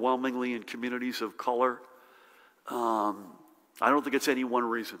 overwhelmingly in communities of color. I don't think it's any one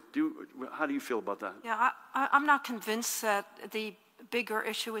reason. How do you feel about that? Yeah, I'm not convinced that the bigger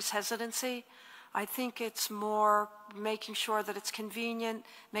issue is hesitancy. I think it's more making sure that it's convenient,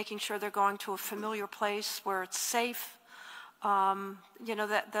 making sure they're going to a familiar place where it's safe. You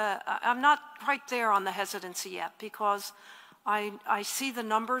know, I'm not right there on the hesitancy yet because I see the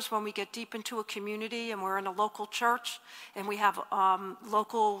numbers when we get deep into a community and we're in a local church and we have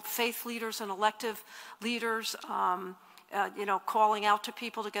local faith leaders and elective leaders, you know, calling out to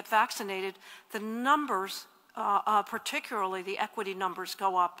people to get vaccinated. The numbers, particularly the equity numbers,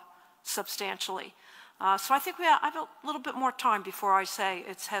 go up substantially. So I think I have a little bit more time before I say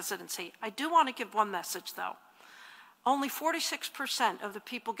it's hesitancy. I do want to give one message, though. Only 46% of the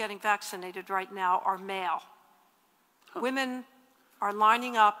people getting vaccinated right now are male. Women are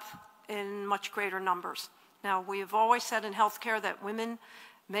lining up in much greater numbers. Now, we have always said in healthcare that women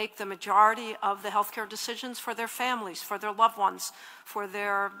make the majority of the healthcare decisions for their families, for their loved ones, for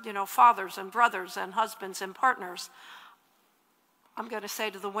their, you know, fathers and brothers and husbands and partners. I'm going to say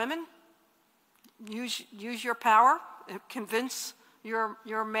to the women, use your power, convince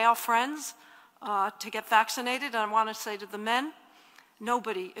your male friends to get vaccinated. And I want to say to the men,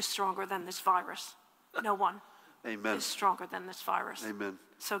 nobody is stronger than this virus. No one. Amen. Is stronger than this virus. Amen.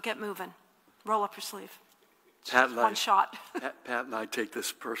 So get moving. Roll up your sleeve. Pat One shot. Pat and I take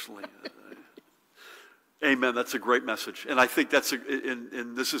this personally. Amen. That's a great message. And I think that's,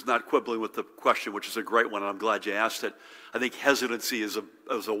 and this is not quibbling with the question, which is a great one, and I'm glad you asked it. I think hesitancy is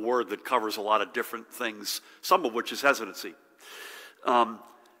a word that covers a lot of different things, some of which is hesitancy.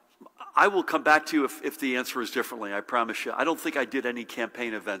 I will come back to you if the answer is differently, I promise you. I don't think I did any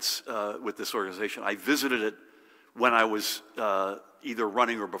campaign events with this organization. I visited it when I was either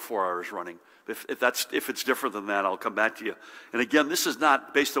running or before I was running. If it's different than that, I'll come back to you. And again, this is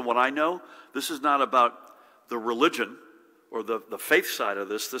not, based on what I know, this is not about the religion or the faith side of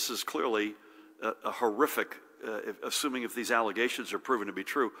this. This is clearly a horrific, assuming if these allegations are proven to be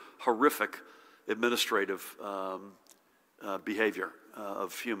true, horrific administrative behavior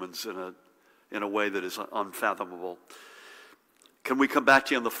of humans in a way that is unfathomable. Can we come back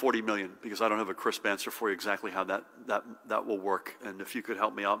to you on the 40 million? Because I don't have a crisp answer for you exactly how that will work. And if you could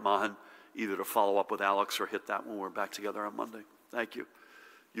help me out, Mahan, either to follow up with Alex or hit that when we're back together on Monday. Thank you.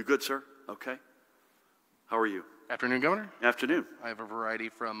 You good, sir? Okay. How are you? Afternoon, Governor. Afternoon. I have a variety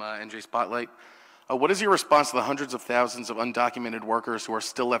from NJ Spotlight. What is your response to the hundreds of thousands of undocumented workers who are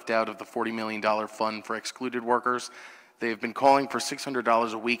still left out of the $40 million fund for excluded workers? They have been calling for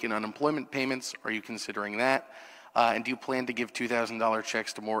 $600 a week in unemployment payments. Are you considering that? And do you plan to give $2,000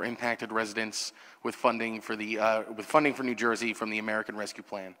 checks to more impacted residents with funding for New Jersey from the American Rescue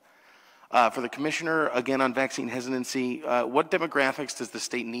Plan? For the Commissioner, again on vaccine hesitancy, what demographics does the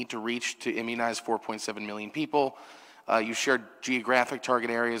state need to reach to immunize 4.7 million people? You shared geographic target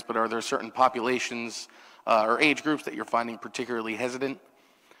areas, but are there certain populations or age groups that you're finding particularly hesitant?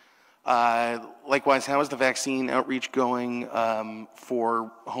 Likewise, how is the vaccine outreach going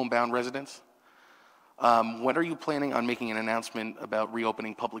for homebound residents? When are you planning on making an announcement about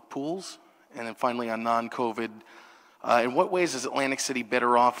reopening public pools? And then finally, on non-COVID, in what ways is Atlantic City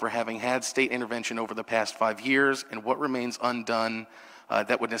better off for having had state intervention over the past 5 years, and what remains undone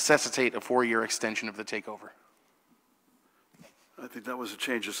that would necessitate a 4-year extension of the takeover? I think that was a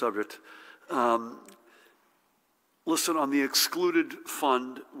change of subject. Listen, on the excluded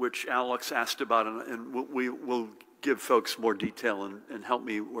fund, which Alex asked about, and we will give folks more detail and help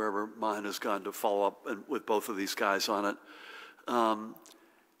me wherever mine has gone to follow up with both of these guys on it.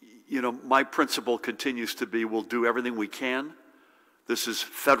 You know, my principle continues to be we'll do everything we can. This is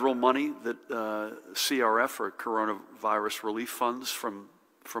federal money that CRF, or Coronavirus Relief Funds from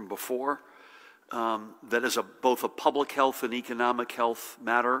before, that is both a public health and economic health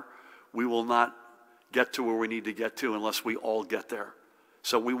matter. We will not get to where we need to get to unless we all get there.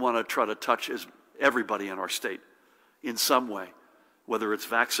 So we want to try to touch everybody in our state in some way, whether it's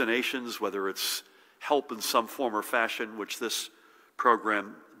vaccinations, whether it's help in some form or fashion, which this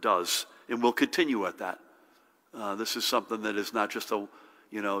program does, and we'll continue at that. This is something that is not just a,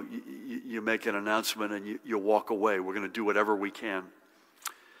 you know, you make an announcement and you walk away. We're going to do whatever we can.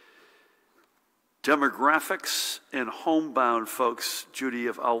 Demographics and homebound folks, Judy,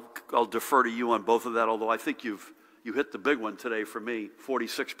 I'll defer to you on both of that, although I think you hit the big one today for me.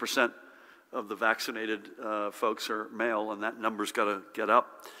 46% of the vaccinated folks are male, and that number's got to get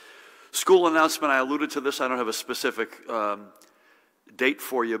up. School announcement, I alluded to this. I don't have a specific date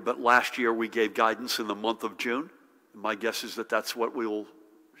for you, but last year we gave guidance in the month of June. My guess is that that's what we will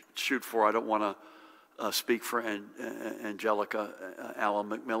shoot for. I don't want to speak for Angelica Allen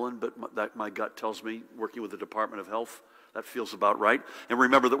McMillan, but my gut tells me, working with the Department of Health, that feels about right. And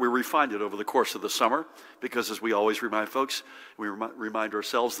remember that we refined it over the course of the summer, because as we always remind folks, we remind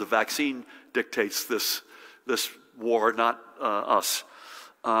ourselves the vaccine dictates this war, not us.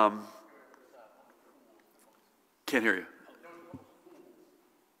 Can't hear you.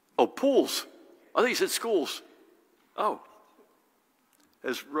 Oh, pools. I think you said schools. Oh.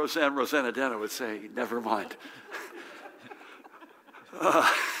 As Rosanna Dana would say, never mind.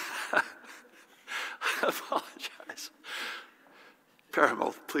 I apologize.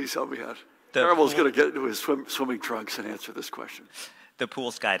 Paramel, please help me out. Paramel's going to get into his swimming trunks and answer this question. The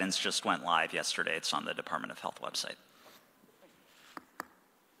pools guidance just went live yesterday. It's on the Department of Health website.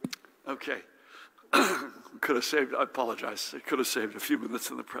 Okay. Could have saved, I apologize, it could have saved a few minutes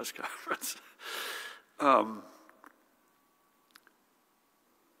in the press conference. I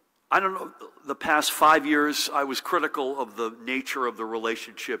don't know, the past 5 years, I was critical of the nature of the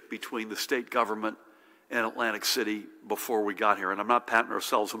relationship between the state government and Atlantic City before we got here. And I'm not patting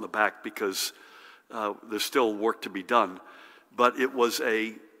ourselves on the back, because there's still work to be done. But it was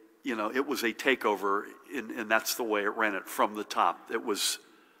a takeover, and that's the way it ran it from the top. It was,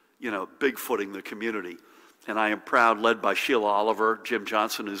 bigfooting the community. And I am proud, led by Sheila Oliver. Jim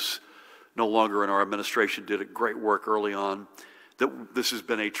Johnson is no longer in our administration, did a great work early on, that this has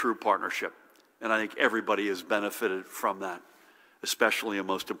been a true partnership. And I think everybody has benefited from that, especially and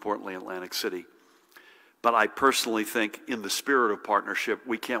most importantly Atlantic City. But I personally think, in the spirit of partnership,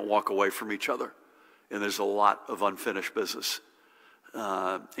 we can't walk away from each other. And there's a lot of unfinished business,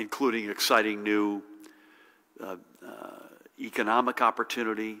 including exciting new economic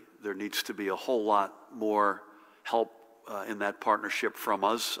opportunity. There needs to be a whole lot more help in that partnership from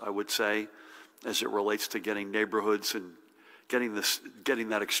us, I would say, as it relates to getting neighborhoods and getting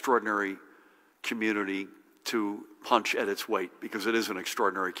that extraordinary community to punch at its weight, because it is an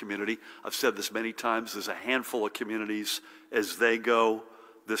extraordinary community. I've said this many times, there's a handful of communities, as they go,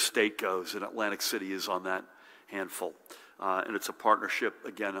 this state goes, and Atlantic City is on that handful. And it's a partnership,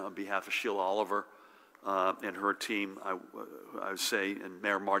 again, on behalf of Sheila Oliver and her team, I would say, and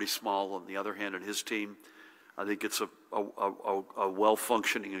Mayor Marty Small on the other hand, and his team. I think it's a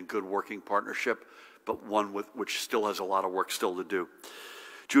well-functioning and good working partnership, but one which still has a lot of work still to do.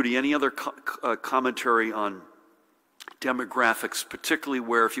 Judy, any other commentary on demographics, particularly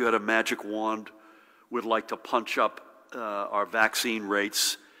where, if you had a magic wand, would like to punch up our vaccine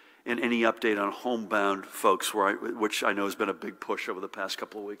rates, and any update on homebound folks, which I know has been a big push over the past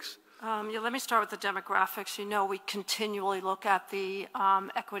couple of weeks? Let me start with the demographics. We continually look at the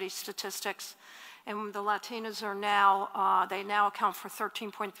equity statistics, and the Latinas are now, they now account for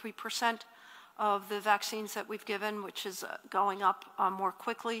 13.3% of the vaccines that we've given, which is going up more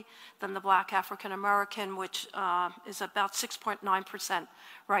quickly than the Black African American, which is about 6.9%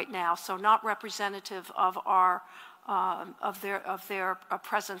 right now. So not representative of our of their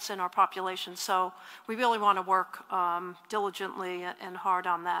presence in our population. So we really want to work diligently and hard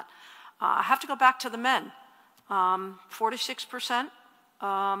on that. I have to go back to the men. 46%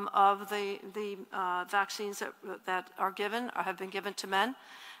 of the vaccines that are given or have been given to men,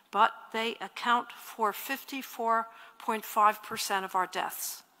 but they account for 54.5% of our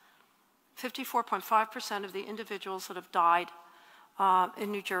deaths. 54.5% of the individuals that have died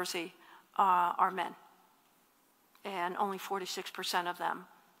in New Jersey are men, and only 46% of them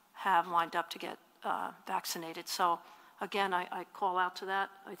have lined up to get vaccinated. So again, I call out to that.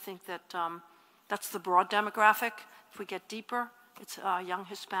 I think that that's the broad demographic. If we get deeper, it's young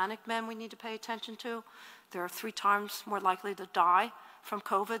Hispanic men we need to pay attention to. They're 3 times more likely to die from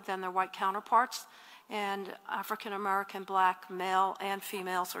COVID than their white counterparts. And African American, Black, male, and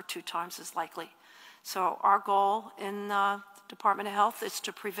females are 2 times as likely. So our goal in the Department of Health is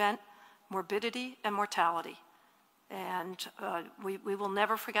to prevent morbidity and mortality. And we will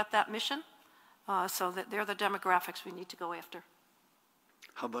never forget that mission, so that they're the demographics we need to go after.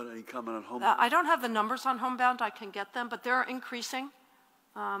 How about any comment on homebound? I don't have the numbers on homebound. I can get them, but they're increasing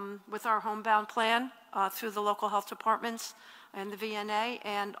with our homebound plan through the local health departments and the VNA.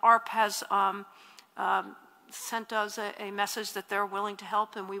 And ARP has sent us a message that they're willing to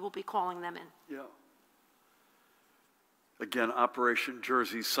help, and we will be calling them in. Yeah. Again, Operation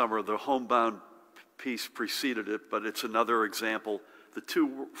Jersey Summer, the homebound piece preceded it, but it's another example. The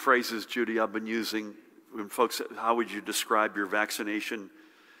 2 phrases, Judy, I've been using when folks say, how would you describe your vaccination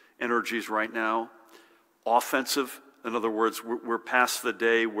energies right now? Offensive. In other words, we're past the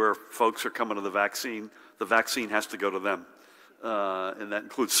day where folks are coming to the vaccine. The vaccine has to go to them. And that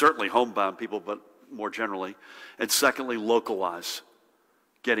includes certainly homebound people, but more generally. And secondly, localize.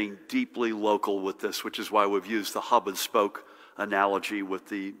 Getting deeply local with this, which is why we've used the hub and spoke analogy with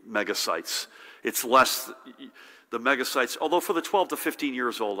the mega sites. It's less, the mega sites, although for the 12 to 15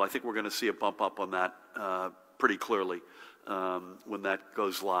 years old, I think we're going to see a bump up on that pretty clearly when that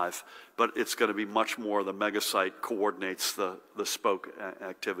goes live. But it's going to be much more the mega site coordinates the spoke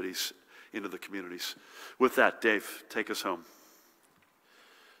activities into the communities. With that, Dave, take us home.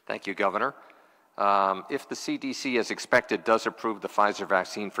 Thank you, Governor. If the CDC, as expected, does approve the Pfizer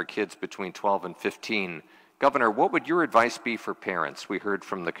vaccine for kids between 12 and 15, Governor, what would your advice be for parents? We heard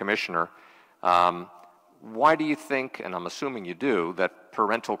from the Commissioner. Why do you think, and I'm assuming you do, that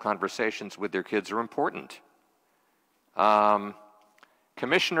parental conversations with their kids are important?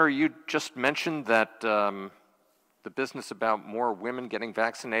 Commissioner, you just mentioned that the business about more women getting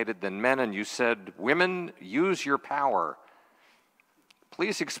vaccinated than men, and you said, women, use your power.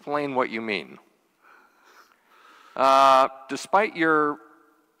 Please explain what you mean. Despite your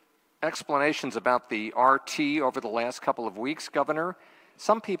explanations about the RT over the last couple of weeks, Governor,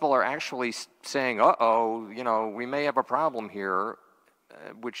 some people are actually saying, uh-oh, you know, we may have a problem here,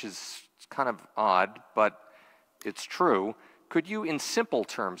 which is kind of odd, but it's true. Could you, in simple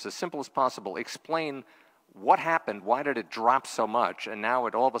terms, as simple as possible, explain what happened? Why did it drop so much? And now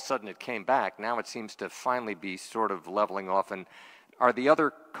all of a sudden it came back. Now it seems to finally be sort of leveling off. And are the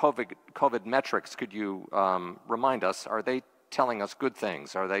other COVID metrics, could you remind us, are they telling us good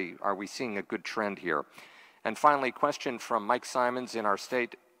things? Are we seeing a good trend here? And finally, question from Mike Simons in our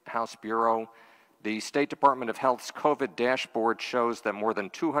State House Bureau. The State Department of Health's COVID dashboard shows that more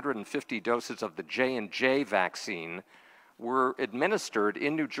than 250 doses of the J&J vaccine were administered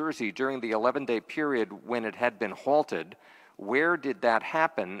in New Jersey during the 11-day period when it had been halted. Where did that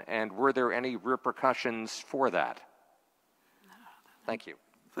happen, and were there any repercussions for that? Thank you.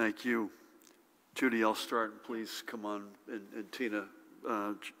 Thank you. Judy, I'll start. Please come on, and Tina,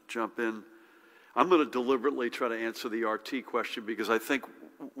 jump in. I'm going to deliberately try to answer the RT question because I think,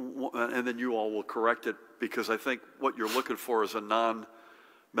 and then you all will correct it, because I think what you're looking for is a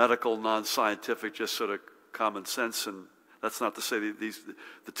non-medical, non-scientific, just sort of common sense. And that's not to say that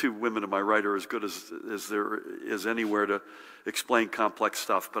the 2 women to my right are as good as there is anywhere to explain complex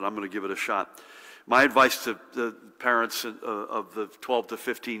stuff, but I'm going to give it a shot. My advice to the parents of the 12 to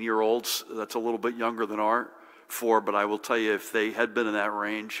 15-year-olds, that's a little bit younger than our 4, but I will tell you, if they had been in that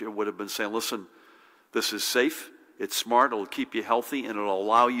range, it would have been saying, listen, this is safe, it's smart, it'll keep you healthy, and it'll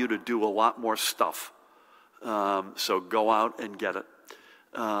allow you to do a lot more stuff. So go out and get it.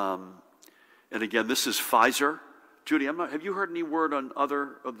 And again, this is Pfizer. Judy, have you heard any word on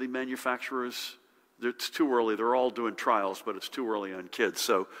other of the manufacturers? It's too early. They're all doing trials, but it's too early on kids.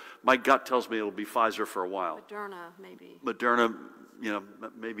 So my gut tells me it'll be Pfizer for a while. Moderna, maybe. Moderna, you know,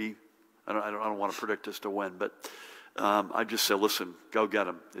 maybe. I don't want to predict as to when, but I just say, listen, go get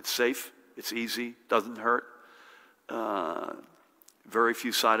them. It's safe. It's easy. Doesn't hurt. Very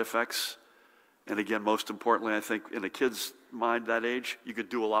few side effects. And again, most importantly, I think in a kid's mind that age, you could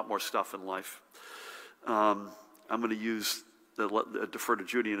do a lot more stuff in life. I'm going to defer to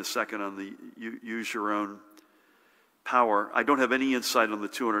Judy in a second on the use your own power. I don't have any insight on the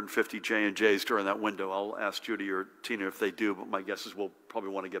 250 J&Js during that window. I'll ask Judy or Tina if they do, but my guess is we'll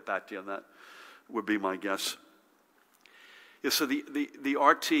probably want to get back to you on that, would be my guess. Yeah, so the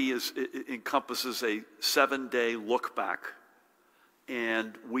RT encompasses a 7-day look back.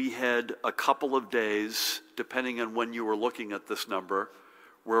 And we had a couple of days, depending on when you were looking at this number,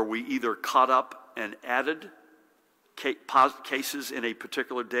 where we either caught up and added cases in a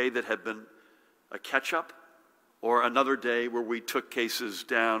particular day that had been a catch-up, or another day where we took cases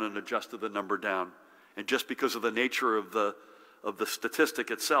down and adjusted the number down. And just because of the nature of the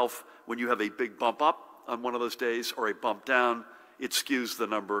statistic itself, when you have a big bump up on one of those days or a bump down, it skews the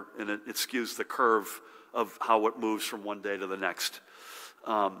number and it skews the curve of how it moves from one day to the next.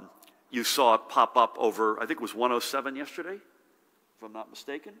 You saw it pop up over, I think it was 107 yesterday, if I'm not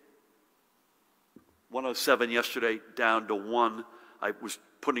mistaken. 107 yesterday, down to 1. I was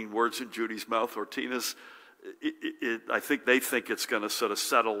putting words in Judy's mouth or Tina's. I think they think it's going to sort of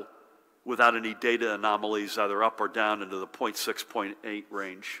settle without any data anomalies, either up or down into the 0.6, 0.8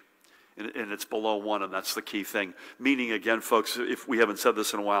 range. And it's below 1, and that's the key thing. Meaning, again, folks, if we haven't said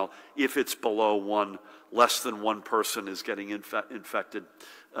this in a while, if it's below 1, less than one person is getting infected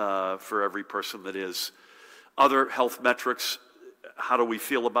for every person that is. Other health metrics, how do we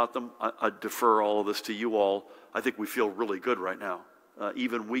feel about them? I defer all of this to you all. I think we feel really good right now.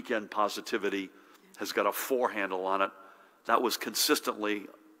 Even weekend positivity has got a 4 handle on it. That was consistently,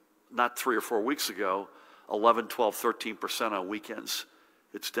 not 3 or 4 weeks ago, 11, 12, 13% on weekends.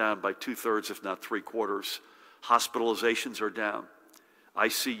 It's down by 2/3, if not 3/4. Hospitalizations are down.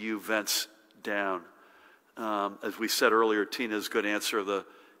 ICU vents down. As we said earlier, Tina's good answer, the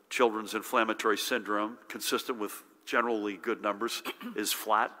children's inflammatory syndrome, consistent with generally good numbers, is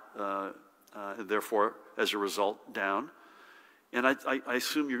flat, and therefore, as a result, down. And I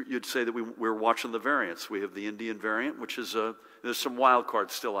assume you'd say that we're watching the variants. We have the Indian variant, which is there's some wild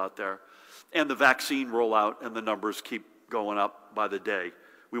cards still out there. And the vaccine rollout and the numbers keep going up by the day.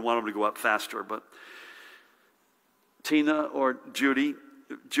 We want them to go up faster. But Tina or Judy,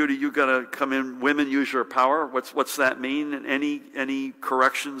 you got to come in. Women use your power. What's that mean? And any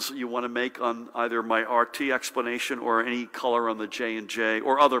corrections you want to make on either my RT explanation or any color on the J&J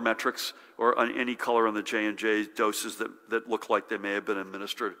or other metrics or on any color on the J&J doses that look like they may have been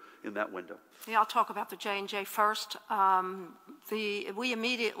administered in that window? Yeah, I'll talk about the J&J first. We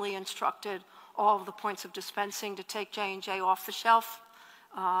immediately instructed all of the points of dispensing to take J&J off the shelf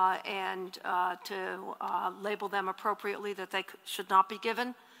and to label them appropriately, that they should not be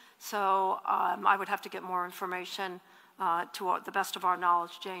given. So I would have to get more information. To the best of our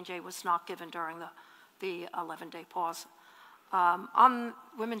knowledge, J&J was not given during the 11-day pause. On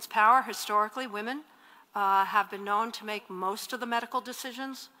women's power, historically, women have been known to make most of the medical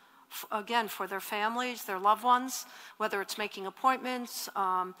decisions, again, for their families, their loved ones, whether it's making appointments,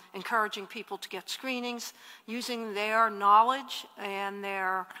 encouraging people to get screenings, using their knowledge and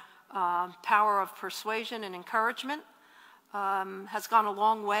their power of persuasion and encouragement has gone a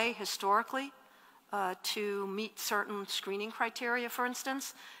long way historically to meet certain screening criteria, for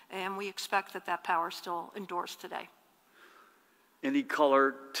instance, and we expect that power still endures today. Any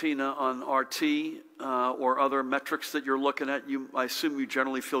color, Tina, on RT or other metrics that you're looking at? I assume you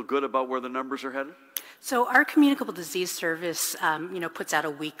generally feel good about where the numbers are headed? So our Communicable Disease Service, puts out a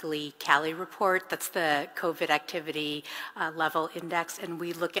weekly CALI report. That's the COVID activity level index. And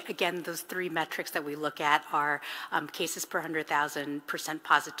we look at, again, those 3 metrics that we look at are cases per 100,000, %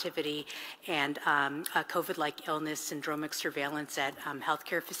 positivity, and COVID-like illness, syndromic surveillance at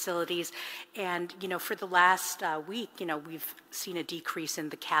healthcare facilities. And, for the last week, we've seen a decrease in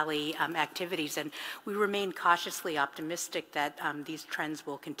the CALI activities. And we remain cautiously optimistic that these trends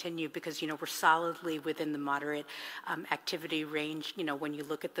will continue because, we're solidly within the moderate activity range, when you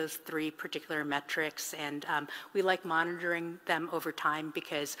look at those 3 particular metrics. And we like monitoring them over time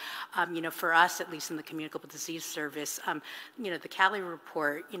because, for us, at least in the Communicable Disease Service, the CALI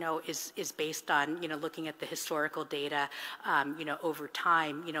report, is based on, looking at the historical data, over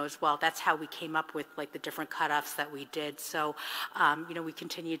time, as well. That's how we came up with, the different cutoffs that we did. So, we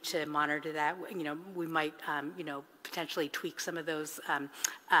continue to monitor that. We might, potentially tweak some of those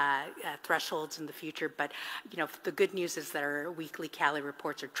thresholds in the future. But, the good news is that our weekly CALI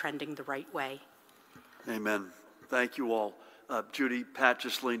reports are trending the right way. Amen. Thank you all. Judy, Pat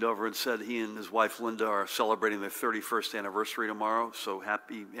just leaned over and said he and his wife Linda are celebrating their 31st anniversary tomorrow. So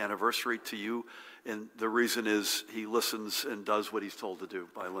happy anniversary to you. And the reason is he listens and does what he's told to do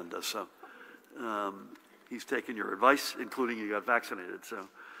by Linda. So he's taken your advice, including you got vaccinated. So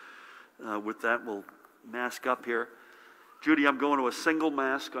with that, we'll mask up here. Judy, I'm going to a single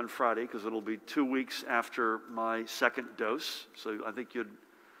mask on Friday because it'll be 2 weeks after my second dose. So I think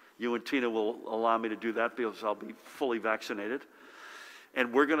you and Tina will allow me to do that because I'll be fully vaccinated.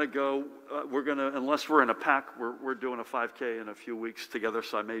 And we're going to go, unless we're in a pack, we're doing a 5K in a few weeks together,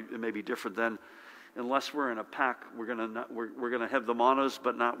 so it may be different then. Unless we're in a pack, we're going to have the monos,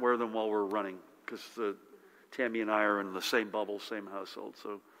 but not wear them while we're running because Tammy and I are in the same bubble, same household.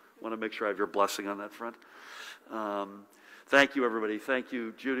 So I want to make sure I have your blessing on that front. Thank you, everybody. Thank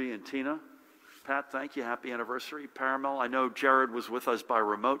you, Judy and Tina. Pat, thank you. Happy anniversary. Paramel, I know Jared was with us by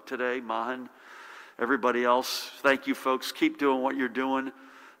remote today. Mahan, everybody else. Thank you, folks. Keep doing what you're doing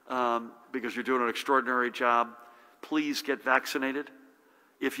because you're doing an extraordinary job. Please get vaccinated.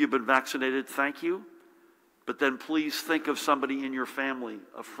 If you've been vaccinated, thank you. But then please think of somebody in your family,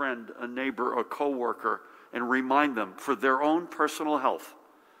 a friend, a neighbor, a coworker, and remind them for their own personal health.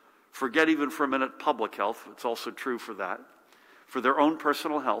 Forget even for a minute public health. It's also true for that. For their own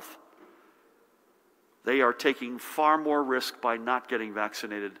personal health, they are taking far more risk by not getting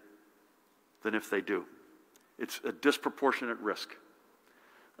vaccinated than if they do. It's a disproportionate risk.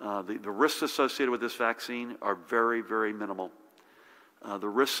 The risks associated with this vaccine are very, very minimal. The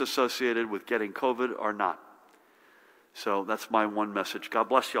risks associated with getting COVID are not. So that's my one message. God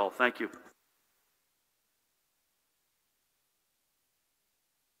bless you all. Thank you.